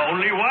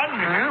 Only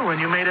one? Well,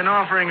 when you made an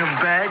offering of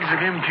bags of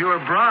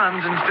impure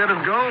bronze instead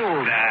of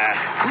gold.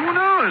 Who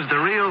knows? The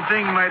real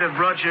thing might have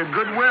brought you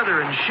good weather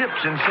and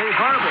ships in safe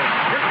harbor.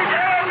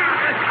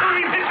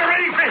 We've hit the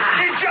reef.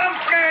 Jump,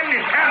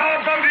 men. Our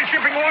boat is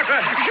shipping water.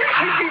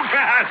 Sinking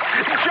fast.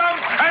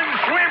 Jump and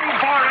swim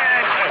for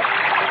it.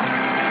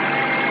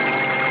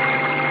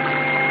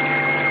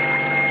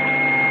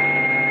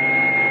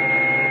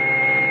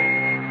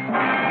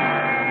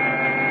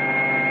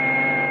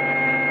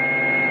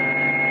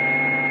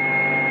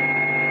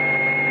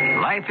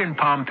 Life in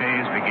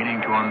Pompeii is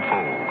beginning to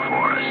unfold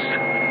for us.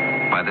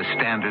 By the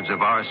standards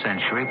of our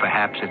century,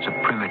 perhaps it's a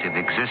primitive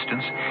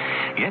existence,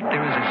 yet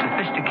there is a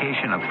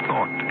sophistication of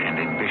thought and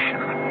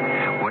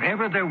ambition.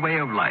 Whatever their way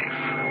of life,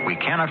 we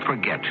cannot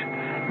forget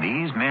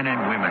these men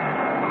and women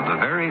of the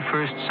very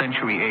first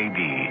century A.D.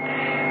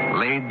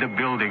 laid the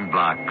building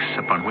blocks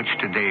upon which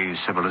today's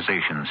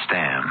civilization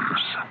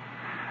stands.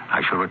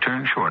 I shall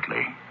return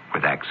shortly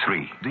with Act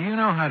 3. Do you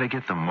know how to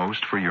get the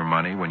most for your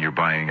money when you're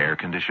buying air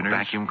conditioners,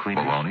 vacuum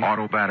cleaners, baloney,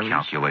 auto batteries,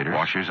 calculators,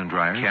 washers and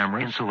dryers,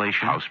 cameras,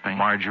 insulation, house paint,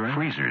 margarine,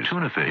 freezers,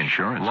 tuna fish,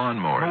 insurance,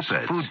 lawnmowers,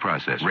 mopeds, food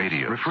processors,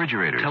 radios,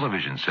 refrigerators,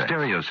 television sets,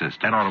 stereo systems,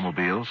 and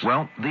automobiles?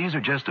 Well, these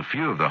are just a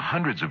few of the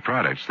hundreds of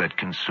products that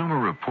Consumer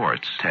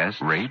Reports tests,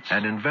 rates,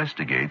 and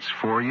investigates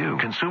for you.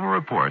 Consumer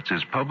Reports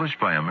is published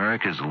by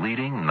America's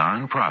leading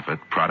non-profit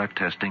product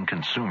testing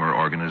consumer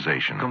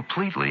organization,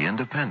 completely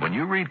independent. When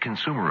you read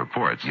Consumer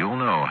Reports, you'll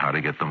know how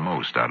to get the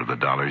most out of the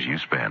dollars you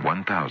spend.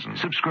 1,000.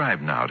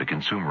 Subscribe now to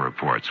Consumer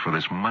Reports for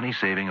this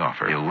money-saving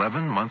offer.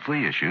 11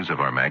 monthly issues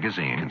of our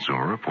magazine,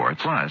 Consumer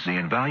Reports, plus the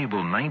invaluable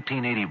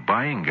 1980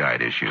 buying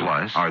guide issue,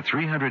 plus our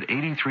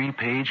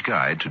 383-page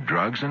guide to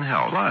drugs and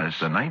health, plus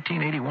the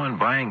 1981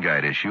 buying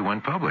guide issue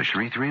when published,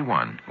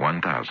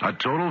 331-1000. A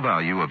total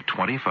value of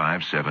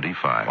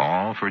 $25.75,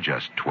 all for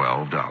just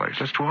 $12.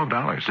 Just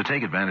 $12. To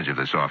take advantage of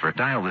this offer,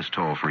 dial this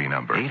toll-free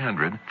number,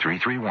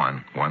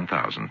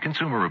 800-331-1000.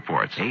 Consumer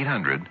Reports,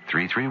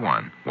 800-331-1000.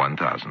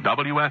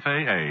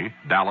 WFAA,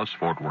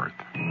 Dallas-Fort Worth.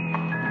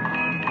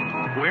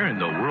 Where in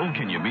the world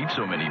can you meet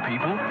so many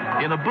people?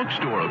 In a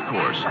bookstore, of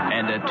course,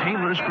 and at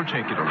Taylor's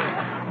particularly.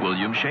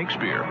 William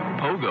Shakespeare,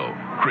 Pogo,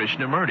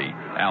 Krishnamurti,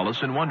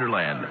 Alice in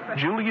Wonderland,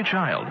 Julia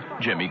Child,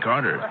 Jimmy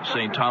Carter,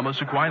 St.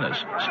 Thomas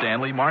Aquinas,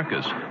 Stanley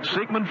Marcus,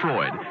 Sigmund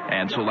Freud,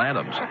 Ansel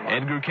Adams,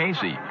 Edgar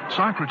Casey,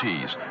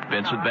 Socrates,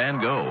 Vincent van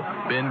Gogh,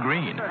 Ben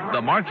Green,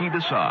 the Marquis de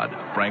Sade,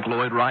 Frank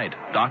Lloyd Wright,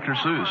 Dr.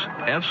 Seuss,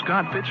 F.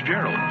 Scott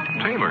Fitzgerald.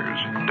 Taylor's,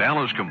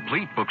 Dallas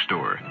Complete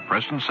Bookstore,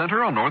 Preston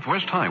Center on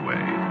Northwest Highway.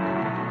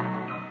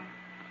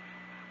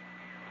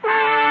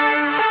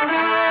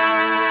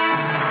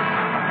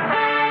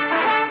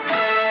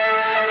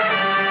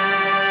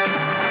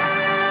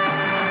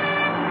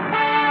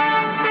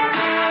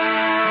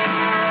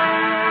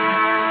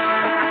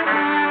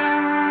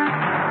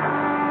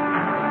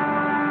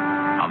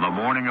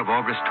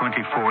 August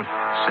 24th,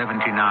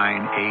 79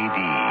 A.D.,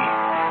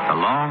 the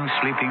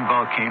long-sleeping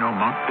volcano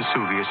Mount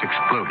Vesuvius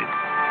exploded.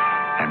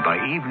 And by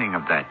evening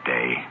of that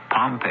day,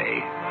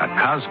 Pompeii, a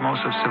cosmos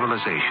of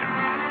civilization,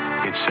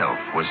 itself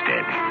was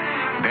dead,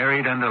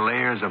 buried under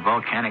layers of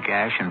volcanic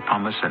ash and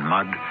pumice and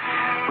mud,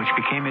 which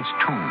became its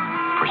tomb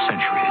for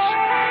centuries.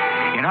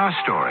 In our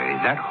story,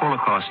 that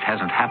Holocaust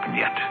hasn't happened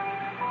yet.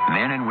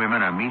 Men and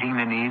women are meeting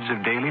the needs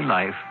of daily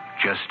life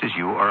just as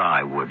you or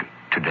I would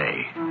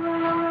today.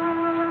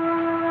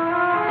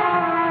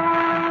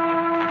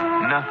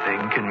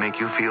 Nothing can make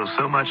you feel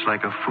so much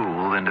like a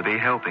fool than to be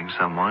helping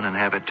someone and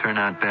have it turn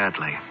out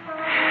badly.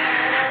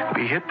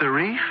 We hit the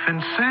reef and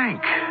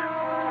sank.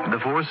 The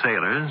four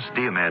sailors,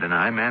 Diomed and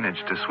I,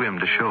 managed to swim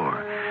to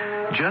shore,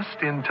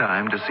 just in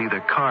time to see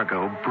the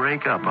cargo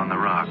break up on the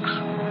rocks.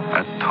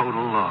 A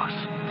total loss.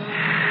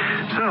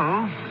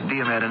 So,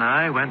 Diomed and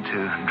I went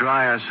to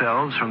dry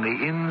ourselves from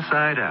the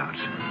inside out.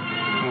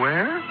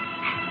 Where?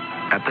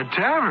 At the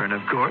tavern,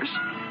 of course.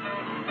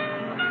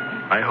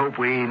 I hope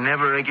we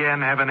never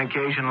again have an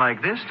occasion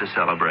like this to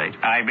celebrate.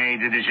 I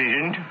made the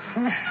decision.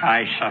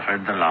 I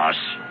suffered the loss.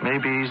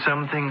 Maybe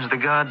some things the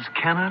gods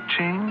cannot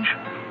change?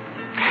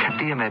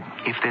 Diomed,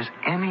 if there's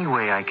any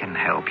way I can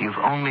help, you've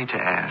only to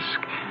ask.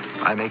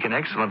 I make an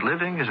excellent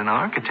living as an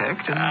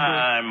architect and...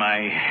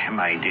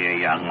 my dear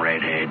young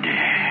redhead.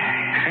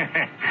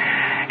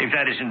 If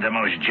that isn't the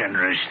most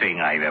generous thing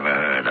I've ever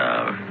heard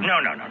of. No.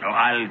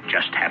 I'll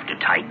just have to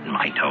tighten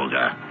my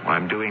toga. Well,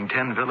 I'm doing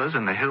 10 villas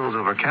in the hills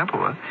over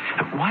Capua.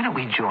 Why don't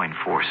we join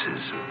forces?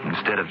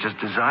 Instead of just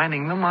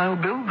designing them, I'll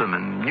build them,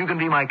 and you can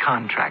be my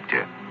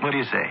contractor. What do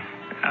you say?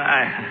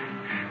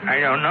 I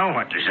don't know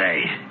what to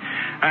say.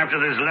 After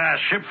this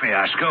last ship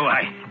fiasco,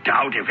 I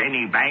doubt if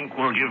any bank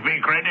will give me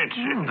credit.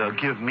 They'll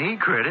give me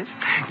credit.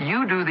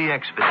 You do the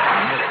expediting.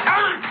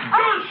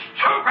 You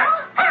stupid!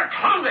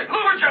 Clumsy!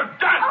 Look what you've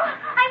done! Oh,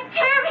 I'm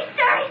terribly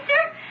sorry,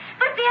 sir.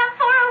 But the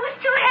amphora was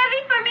too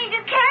heavy for me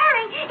to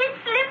carry. It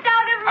slipped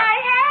out of my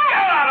hand.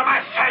 Get out of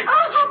my sight!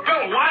 Oh.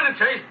 Still wine at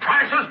today's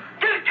prices?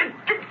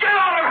 Get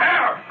out of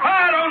here!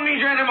 I don't need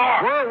you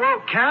anymore.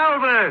 Whoa,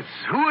 Calvus!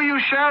 Who are you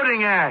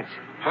shouting at?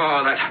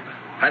 Oh,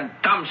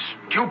 that dumb,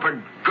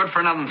 stupid,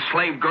 good-for-nothing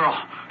slave girl.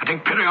 I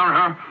take pity on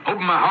her,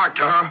 open my heart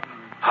to her.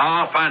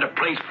 I'll find a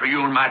place for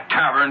you in my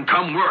tavern.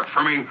 Come work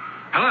for me. And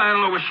I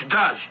don't know what she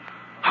does.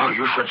 Oh,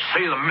 you should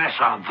see the mess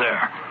out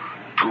there.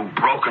 2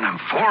 broken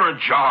amphora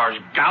jars,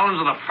 gallons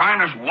of the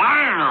finest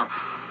wine.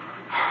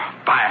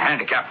 Buy a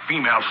handicapped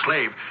female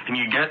slave, and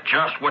you get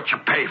just what you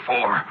pay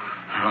for.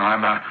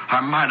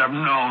 I might have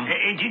known.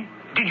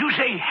 Did you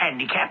say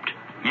handicapped?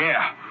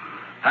 Yeah.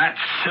 That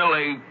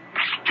silly,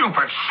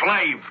 stupid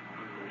slave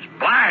is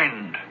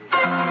blind.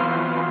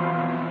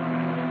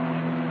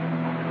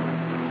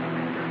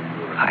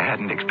 I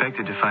hadn't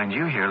expected to find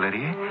you here,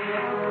 Lydia.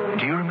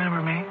 Do you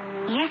remember me?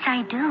 Yes,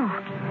 I do.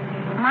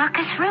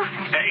 Marcus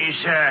Rufus.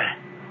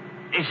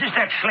 Is this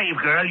that slave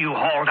girl you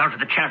hauled out of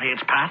the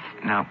chariot's path?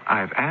 Now,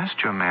 I've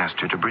asked your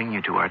master to bring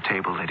you to our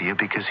table, Lydia,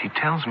 because he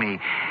tells me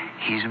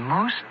he's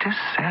most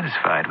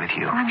dissatisfied with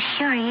you. Oh, I'm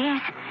sure he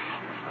is.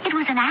 It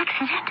was an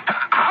accident.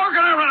 How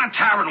can I run a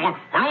tavern when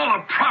all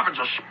the profits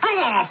are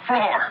spilled on the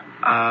floor?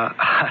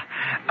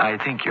 I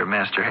think your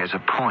master has a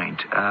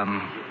point.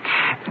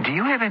 Do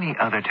you have any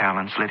other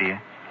talents,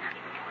 Lydia?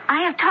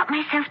 I have taught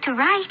myself to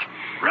write.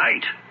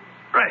 Right.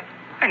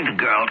 And the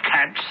girl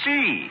can't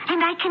see.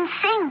 And I can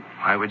sing.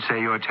 I would say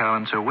your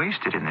talents are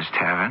wasted in this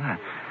tavern.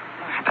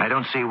 I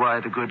don't see why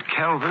the good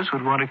Calvus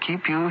would want to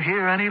keep you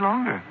here any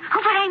longer.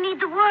 Oh, but I need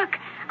the work.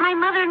 My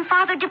mother and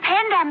father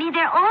depend on me.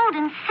 They're old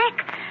and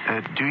sick.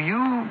 Do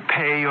you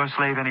pay your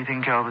slave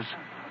anything, Calvus?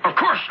 Of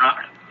course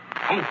not.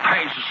 Who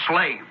pays a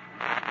slave?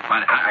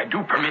 But I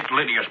do permit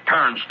Lydia's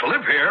parents to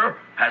live here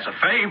as a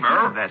favor.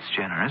 Oh, that's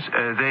generous.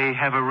 They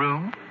have a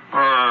room?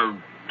 A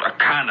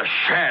kind of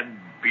shed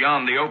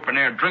beyond the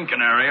open-air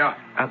drinking area.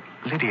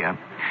 Lydia,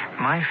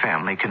 my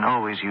family can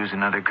always use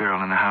another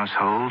girl in the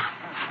household.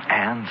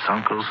 Aunts,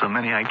 uncles, so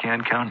many I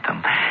can't count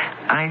them.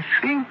 I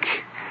think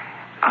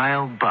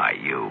I'll buy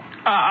you.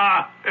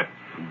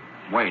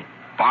 Wait,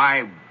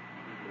 buy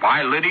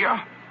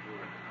Lydia?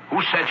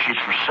 Who said she's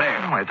for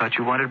sale? Oh, I thought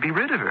you wanted to be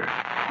rid of her.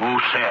 Who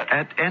said?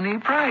 At any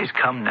price.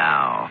 Come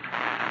now.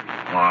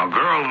 Well, a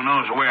girl who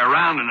knows the way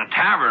around in a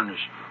tavern is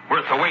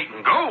worth the weight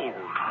in gold.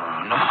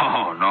 No.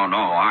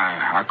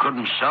 I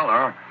couldn't sell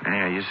her.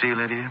 Yeah, you see,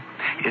 Lydia?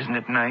 Isn't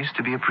it nice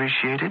to be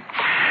appreciated?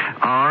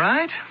 All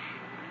right.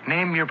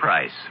 Name your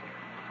price.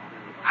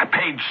 I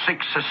paid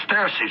 6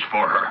 sesterces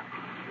for her.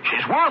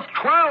 She's worth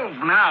 12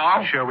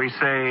 now. Shall we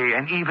say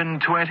an even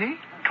 20?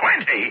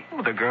 20?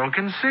 Oh, the girl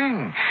can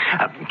sing.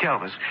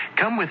 Calvus,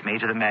 come with me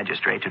to the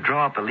magistrate to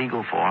draw up the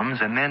legal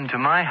forms and then to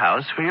my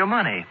house for your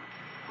money.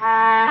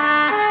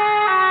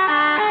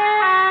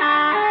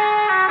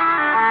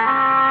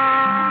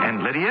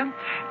 And Lydia,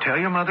 tell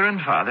your mother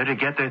and father to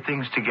get their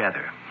things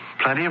together.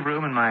 Plenty of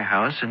room in my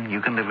house, and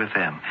you can live with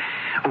them.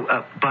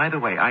 Oh, by the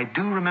way, I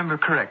do remember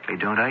correctly,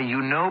 don't I?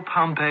 You know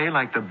Pompeii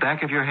like the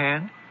back of your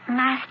hand?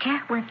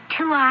 Master, with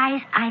 2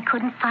 eyes, I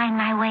couldn't find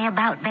my way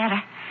about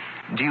better.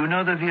 Do you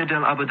know the Via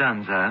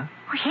dell'Abbondanza?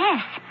 Oh,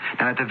 yes.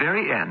 Now, at the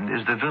very end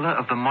is the Villa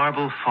of the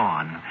Marble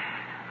Faun.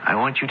 I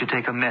want you to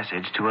take a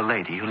message to a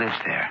lady who lives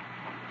there.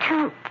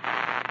 To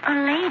a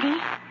lady?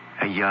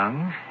 A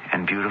young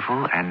and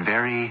beautiful and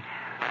very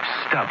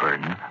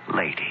stubborn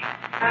lady.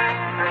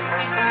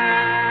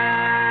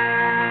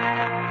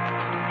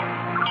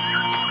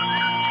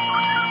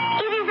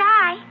 It is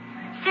I,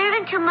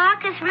 servant to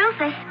Marcus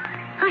Rufus,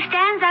 who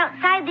stands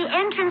outside the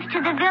entrance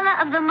to the Villa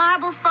of the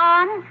Marble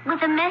Faun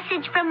with a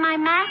message from my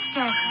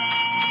master.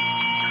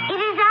 It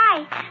is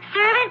I,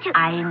 servant to...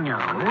 I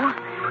know.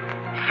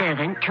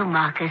 Servant to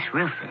Marcus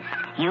Rufus.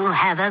 You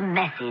have a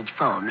message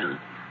for me.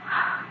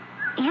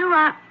 You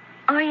are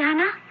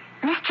Oriana,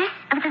 mistress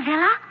of the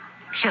villa?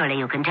 Surely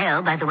you can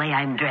tell by the way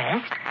I'm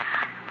dressed.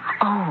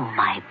 Oh,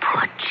 my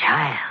poor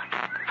child.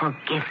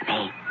 Forgive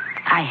me.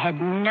 I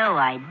had no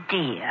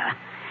idea.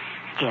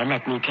 Here,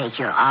 let me take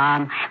your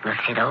arm. We'll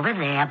sit over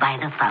there by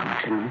the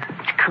fountain.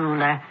 It's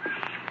cooler.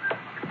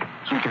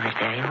 You do it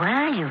very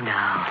well, you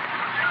know.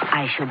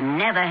 I should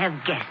never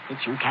have guessed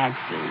that you can't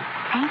see.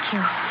 Thank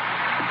you.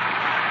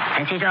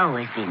 Has it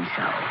always been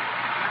so?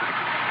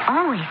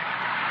 Always.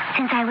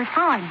 Since I was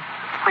born.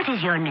 What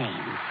is your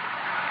name?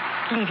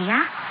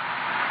 Lydia.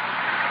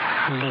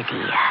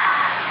 Lydia.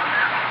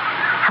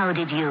 How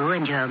did you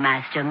and your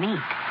master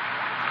meet?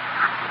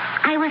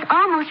 I was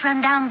almost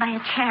run down by a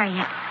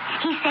chariot.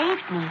 He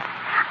saved me.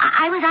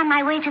 I was on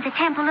my way to the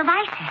Temple of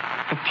Isis.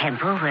 The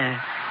temple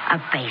where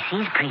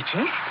Arbaces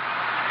preaches?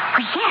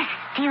 Oh, yes.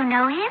 Do you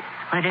know him?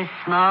 What a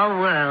small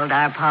world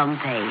our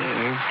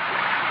Pompeii is.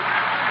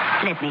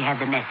 Let me have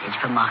the message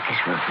from Marcus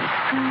Rufus.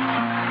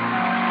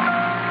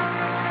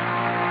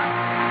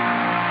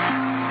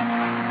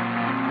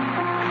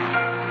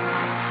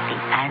 The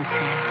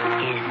answer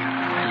is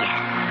yes.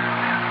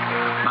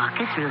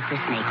 Marcus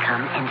Rufus may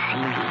come and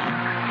see me,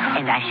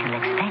 and I shall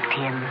expect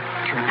him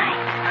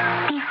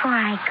tonight. Before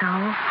I go,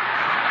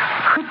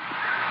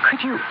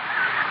 could you...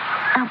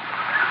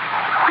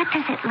 what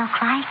does it look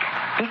like?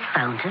 This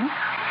fountain,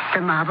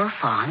 the marble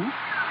fawn.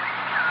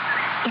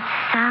 It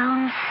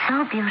sounds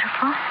so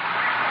beautiful.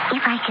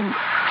 If I can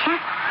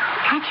just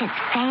touch its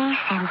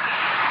face and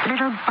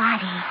little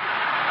body,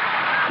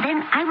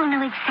 then I will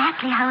know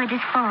exactly how it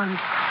is formed.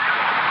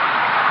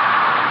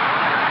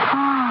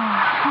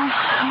 Oh,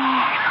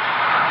 yes.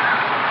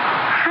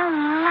 How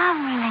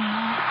lovely.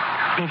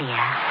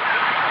 Lydia,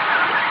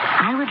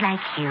 I would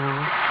like you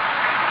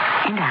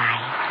and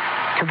I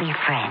to be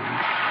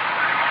friends.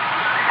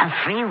 A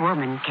free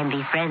woman can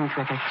be friends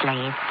with a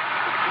slave.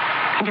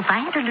 And if I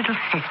had a little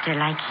sister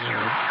like you,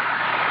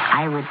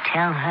 I would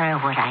tell her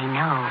what I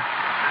know.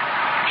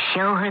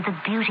 Show her the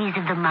beauties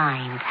of the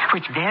mind,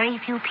 which very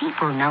few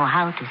people know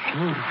how to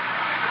see.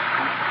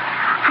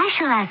 I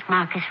shall ask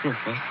Marcus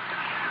Rufus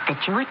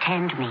that you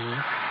attend me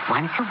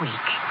once a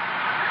week.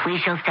 We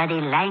shall study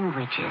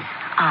languages,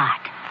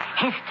 art,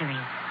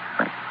 history.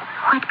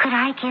 What could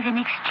I give in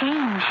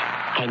exchange?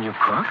 Can you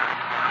cook?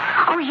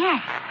 Oh,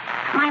 yes.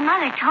 My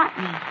mother taught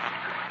me.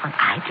 Well,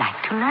 I'd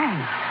like to learn.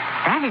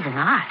 That is an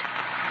art.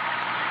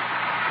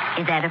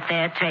 Is that a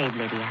fair trade,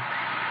 Lydia?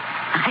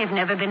 I've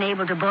never been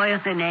able to boil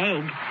an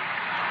egg.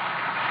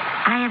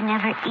 I have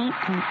never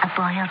eaten a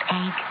boiled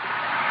egg.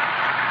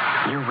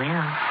 You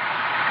will.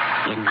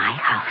 In my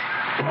house.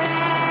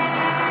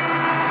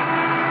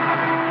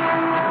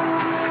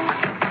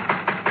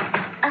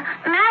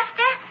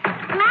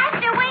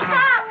 Master, wake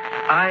up!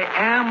 I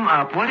am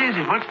up. What is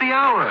it? What's the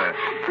hour?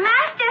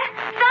 Master,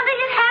 something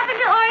has happened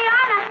to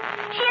Oriana.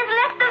 She has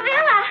left the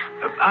villa.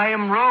 I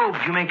am robed.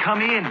 You may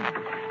come in.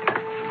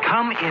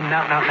 Come in.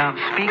 Now.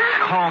 Speak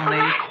calmly,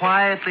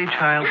 quietly,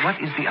 child.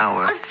 What is the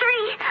hour? 3,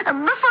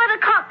 before the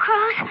cock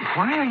crows.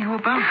 Why are you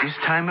about this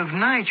time of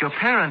night? Your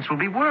parents will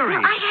be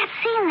worried. Well, I have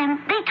seen them.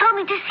 They told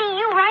me to see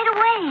you right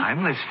away.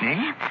 I'm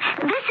listening.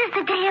 This is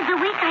the day of the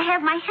week I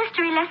have my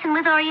history lesson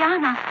with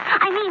Oriana.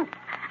 I mean,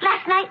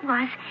 last night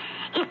was.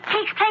 It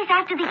takes place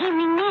after the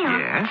evening meal.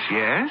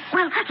 Yes.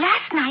 Well,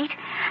 last night,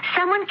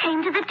 someone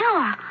came to the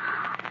door.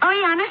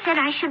 Oriana said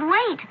I should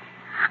wait.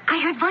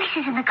 I heard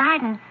voices in the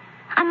garden.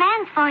 A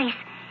man's voice.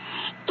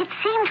 It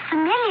seemed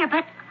familiar,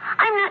 but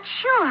I'm not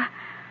sure.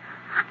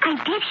 I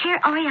did hear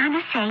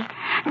Oriana say,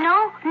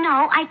 No,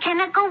 I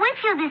cannot go with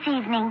you this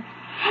evening.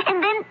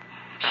 And then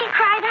she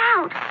cried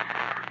out.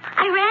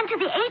 I ran to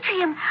the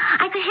atrium.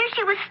 I could hear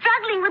she was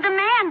struggling with a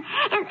man.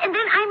 And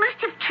then I must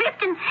have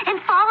tripped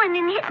and fallen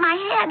and hit my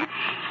head.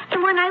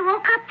 And when I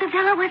woke up, the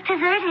villa was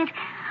deserted.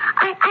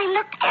 I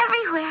looked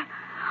everywhere.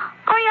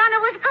 Oriana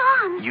was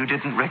gone. You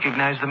didn't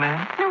recognize the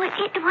man? No,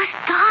 it was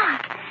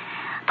dark.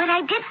 But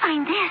I did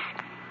find this.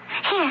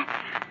 Here.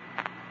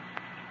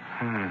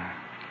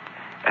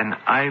 An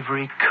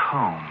ivory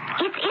comb.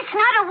 It's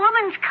not a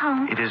woman's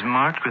comb. It is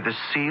marked with the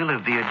seal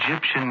of the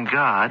Egyptian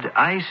god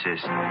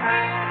Isis.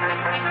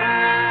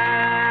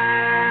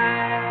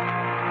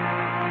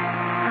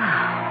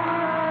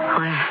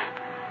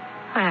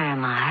 Where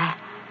am I?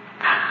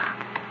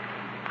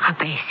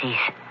 Arbaces,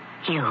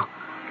 you.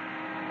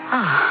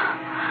 Oh,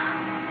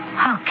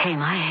 how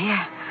came I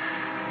here?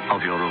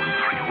 Of your own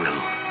free will.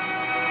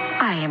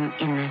 I am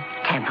in the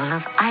temple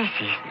of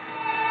Isis.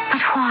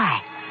 But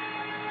why?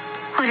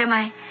 What am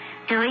I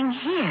doing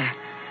here?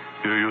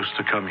 You used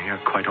to come here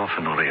quite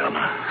often, Oriana.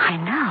 I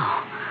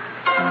know.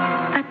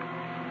 But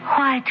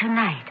why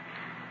tonight?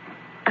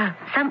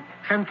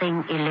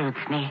 Something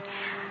eludes me.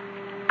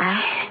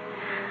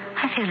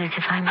 I feel as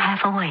if I'm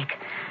half awake.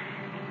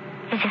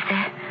 As if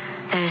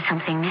there is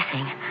something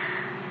missing.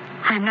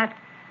 I'm not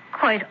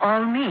quite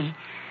all me.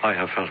 I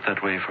have felt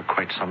that way for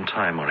quite some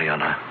time,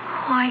 Oriana.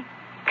 Why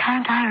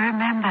can't I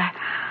remember?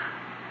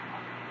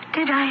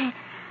 Did I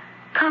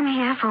come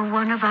here for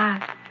one of our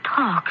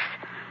talks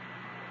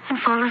and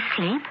fall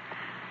asleep?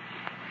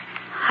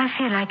 I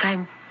feel like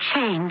I'm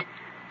chained.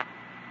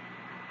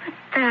 But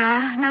there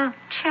are no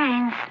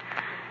chains.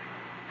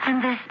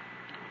 And this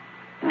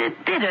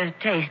bitter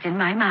taste in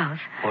my mouth.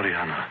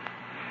 Oriana,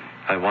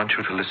 I want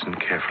you to listen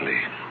carefully.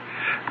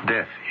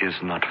 Death is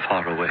not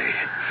far away.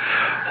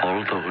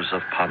 All those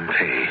of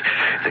Pompeii,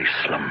 they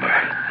slumber.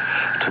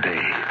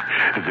 Today,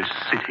 this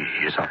city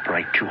is a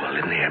bright jewel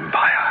in the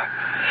empire.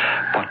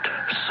 But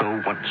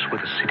so once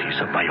were the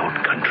cities of my own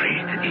country,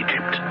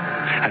 Egypt.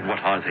 And what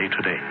are they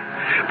today?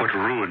 But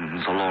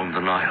ruins along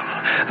the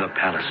Nile. The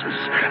palaces,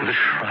 the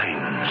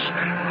shrines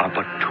are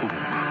but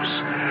tombs.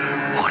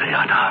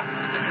 Oriana,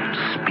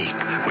 speak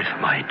with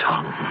my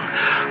tongue.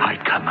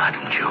 I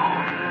command you.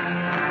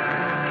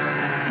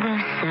 The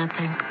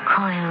serpent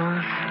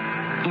coils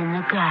in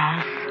the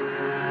grass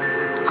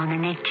on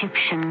an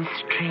Egyptian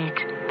street.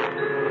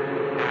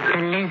 The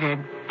lizard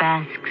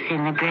basks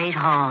in the great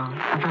hall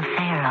of a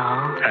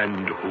pharaoh.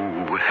 And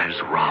who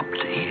has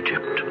robbed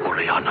Egypt,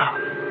 Oriana?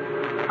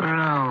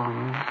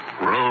 Rome.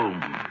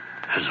 Rome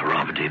has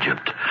robbed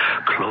Egypt,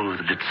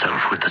 clothed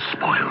itself with the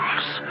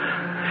spoils.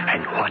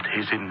 And what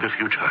is in the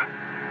future?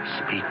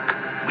 Speak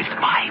with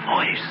my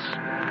voice.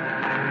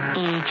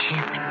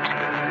 Egypt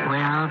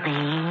will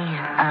be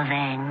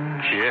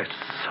avenged. Yes,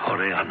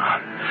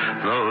 Oriana.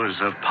 Those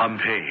of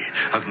Pompeii,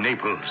 of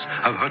Naples,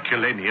 of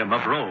Herculaneum,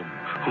 of Rome,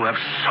 who have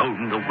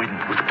sown the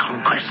wind with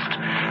conquest,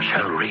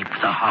 shall reap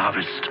the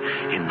harvest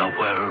in the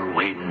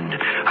whirlwind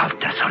of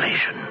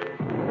desolation.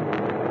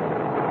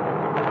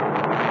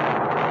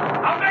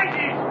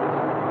 Arbaces!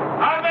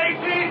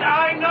 Arbaces,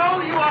 I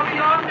know you are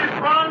beyond this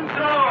bronze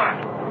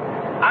door.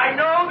 I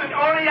know that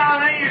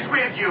Oriana is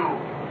with you.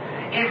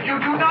 If you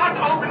do not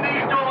open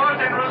these doors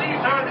and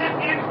release her this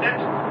instant,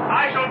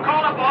 I shall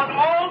call upon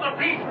all the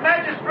peace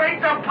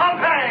magistrates of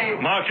Pompeii.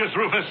 Marcus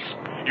Rufus,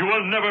 you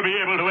will never be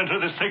able to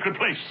enter this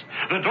sacred place.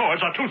 The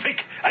doors are too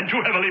thick and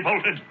too heavily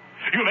bolted.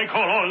 You may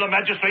call all the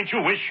magistrates you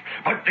wish,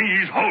 but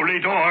these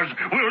holy doors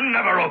will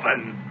never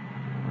open.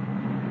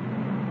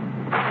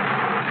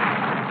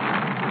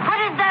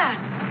 What is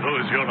that?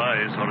 Close your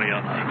eyes,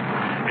 Oriana.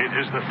 It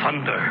is the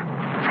thunder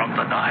from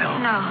the Nile.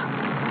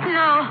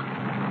 No.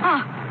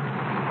 Oh,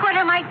 what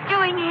am I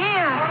doing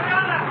here?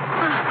 Oriana,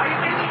 are you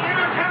in the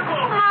inner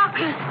temple?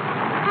 Marcus,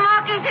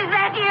 is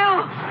that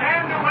you?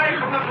 Stand away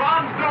from the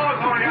bronze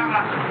doors,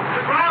 Oriana.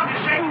 The ground is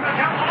shaking the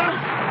temple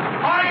loose.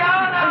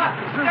 Oriana,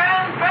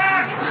 stand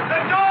back! The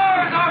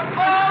doors are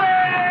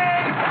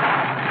falling!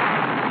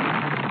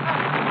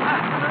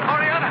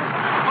 Oriana,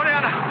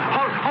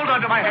 hold on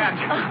to my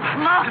hand.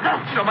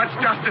 Marcus! So much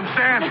dust and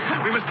sand.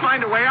 We must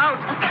find a way out.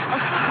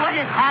 What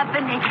is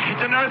happening?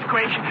 It's an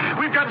earthquake.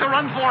 We've got to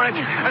run for it.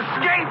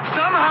 Escape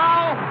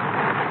somehow!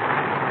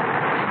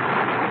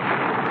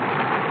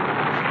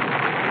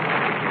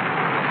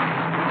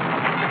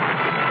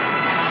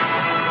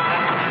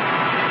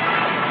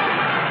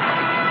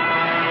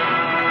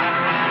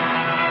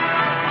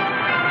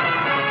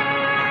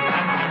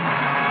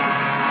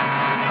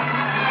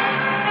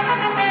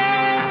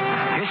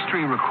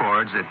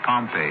 That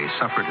Pompeii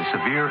suffered a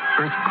severe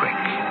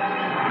earthquake,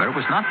 but it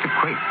was not the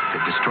quake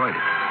that destroyed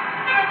it.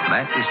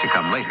 That is to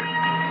come later.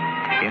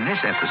 In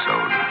this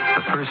episode,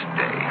 the first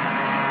day,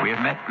 we have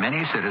met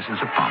many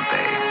citizens of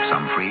Pompeii,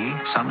 some free,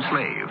 some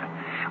slave.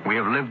 We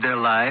have lived their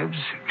lives,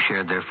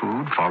 shared their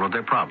food, followed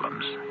their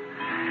problems.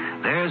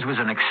 Theirs was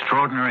an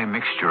extraordinary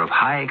mixture of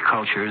high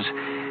cultures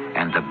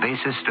and the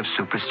basest of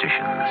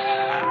superstitions.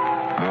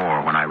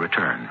 More when I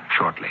return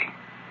shortly.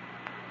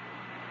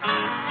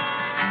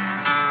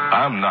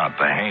 I'm not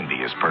the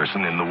handiest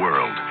person in the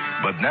world,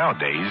 but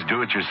nowadays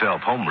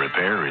do-it-yourself home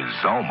repair is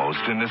almost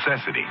a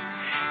necessity.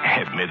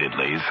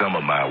 Admittedly, some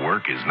of my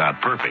work is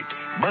not perfect,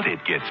 but it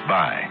gets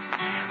by.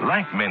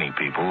 Like many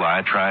people,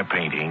 I try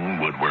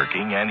painting,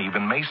 woodworking, and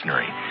even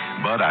masonry,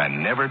 but I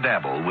never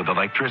dabble with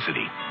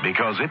electricity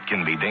because it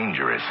can be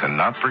dangerous and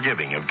not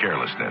forgiving of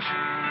carelessness.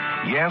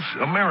 Yes,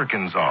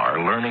 Americans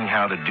are learning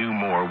how to do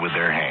more with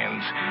their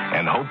hands,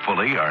 and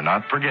hopefully are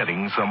not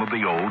forgetting some of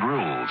the old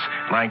rules,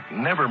 like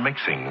never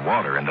mixing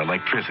water and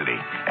electricity,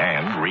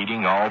 and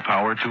reading all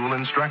power tool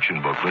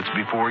instruction booklets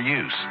before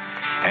use.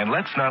 And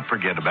let's not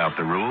forget about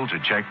the rule to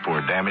check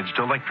for damaged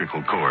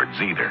electrical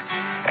cords either.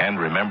 And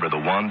remember the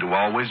one to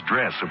always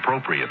dress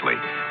appropriately.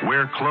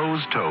 Wear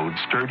closed-toed,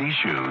 sturdy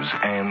shoes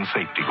and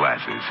safety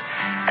glasses.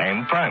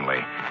 And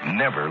finally,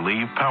 never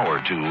leave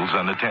power tools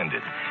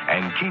unattended.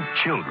 And keep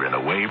children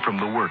away from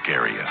the work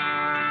area.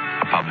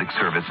 A public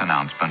service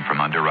announcement from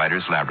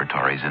Underwriters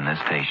Laboratories in this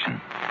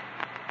station.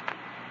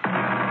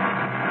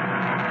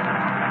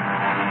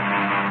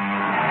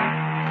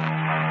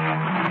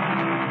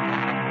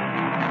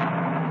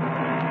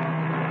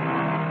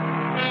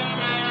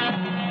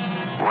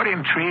 What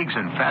intrigues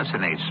and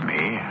fascinates me,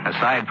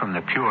 aside from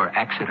the pure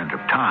accident of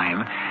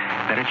time,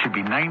 that it should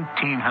be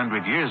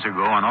 1900 years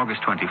ago on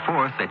August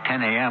 24th at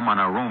 10 a.m. on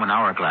a Roman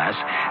hourglass,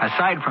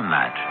 aside from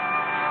that,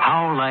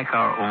 how like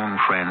our own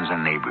friends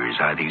and neighbors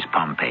are these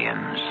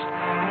Pompeians,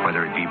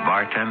 whether it be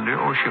bartender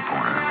or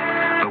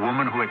shipowner, the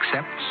woman who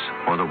accepts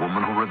or the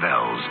woman who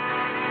rebels.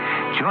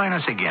 Join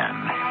us again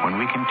when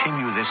we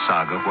continue this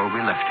saga where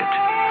we left it,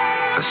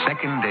 the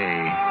second day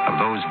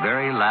of those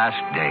very last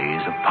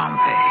days of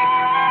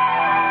Pompeii.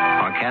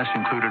 Our cast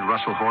included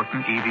Russell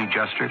Horton, Evie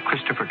Juster,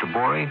 Christopher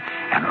Tabori,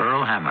 and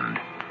Earl Hammond.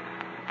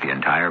 The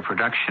entire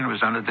production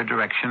was under the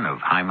direction of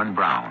Hyman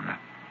Brown.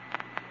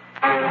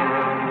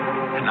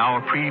 And now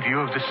a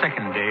preview of the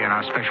second day in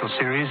our special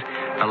series,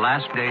 The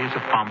Last Days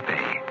of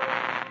Pompeii.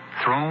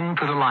 Thrown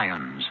to the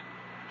lions.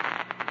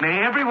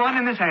 May everyone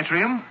in this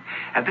atrium,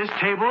 at this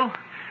table,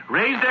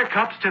 raise their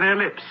cups to their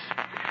lips.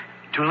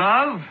 To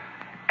love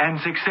and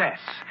success.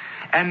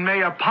 And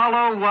may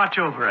Apollo watch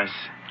over us.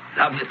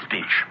 Lovely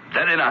speech.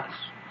 Very nice.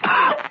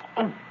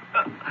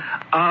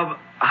 Of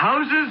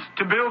houses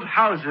to build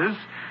houses,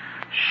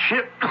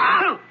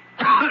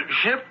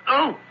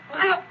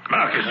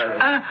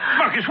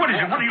 Marcus, what is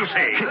it? What are you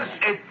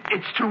saying?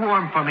 It's too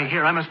warm for me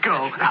here. I must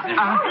go.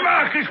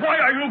 Marcus, why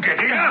are you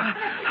getting up?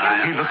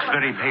 He looks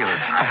very pale.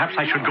 Perhaps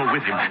I should go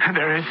with him.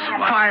 There is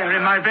fire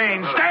in my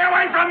veins. Stay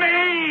away from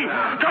me!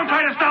 Don't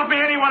try to stop me,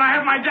 anyone. I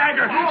have my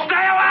dagger.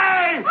 Stay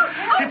away!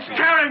 It's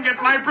tearing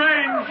at my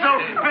brain. So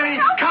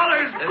many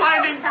colors,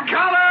 blinding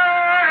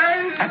colors!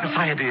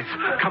 Alcibiades,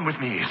 come with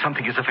me.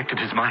 Something has affected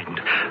his mind.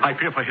 I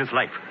fear for his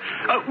life.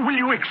 Will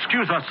you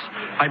excuse us?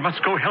 I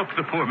must go help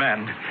the poor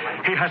man.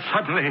 He has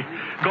suddenly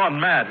gone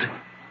mad.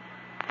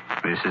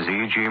 This is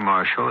E.G.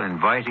 Marshall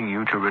inviting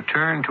you to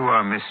return to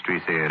our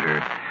Mystery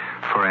Theater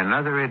for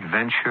another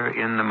adventure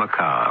in the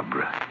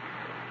macabre.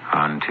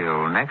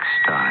 Until next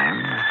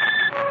time...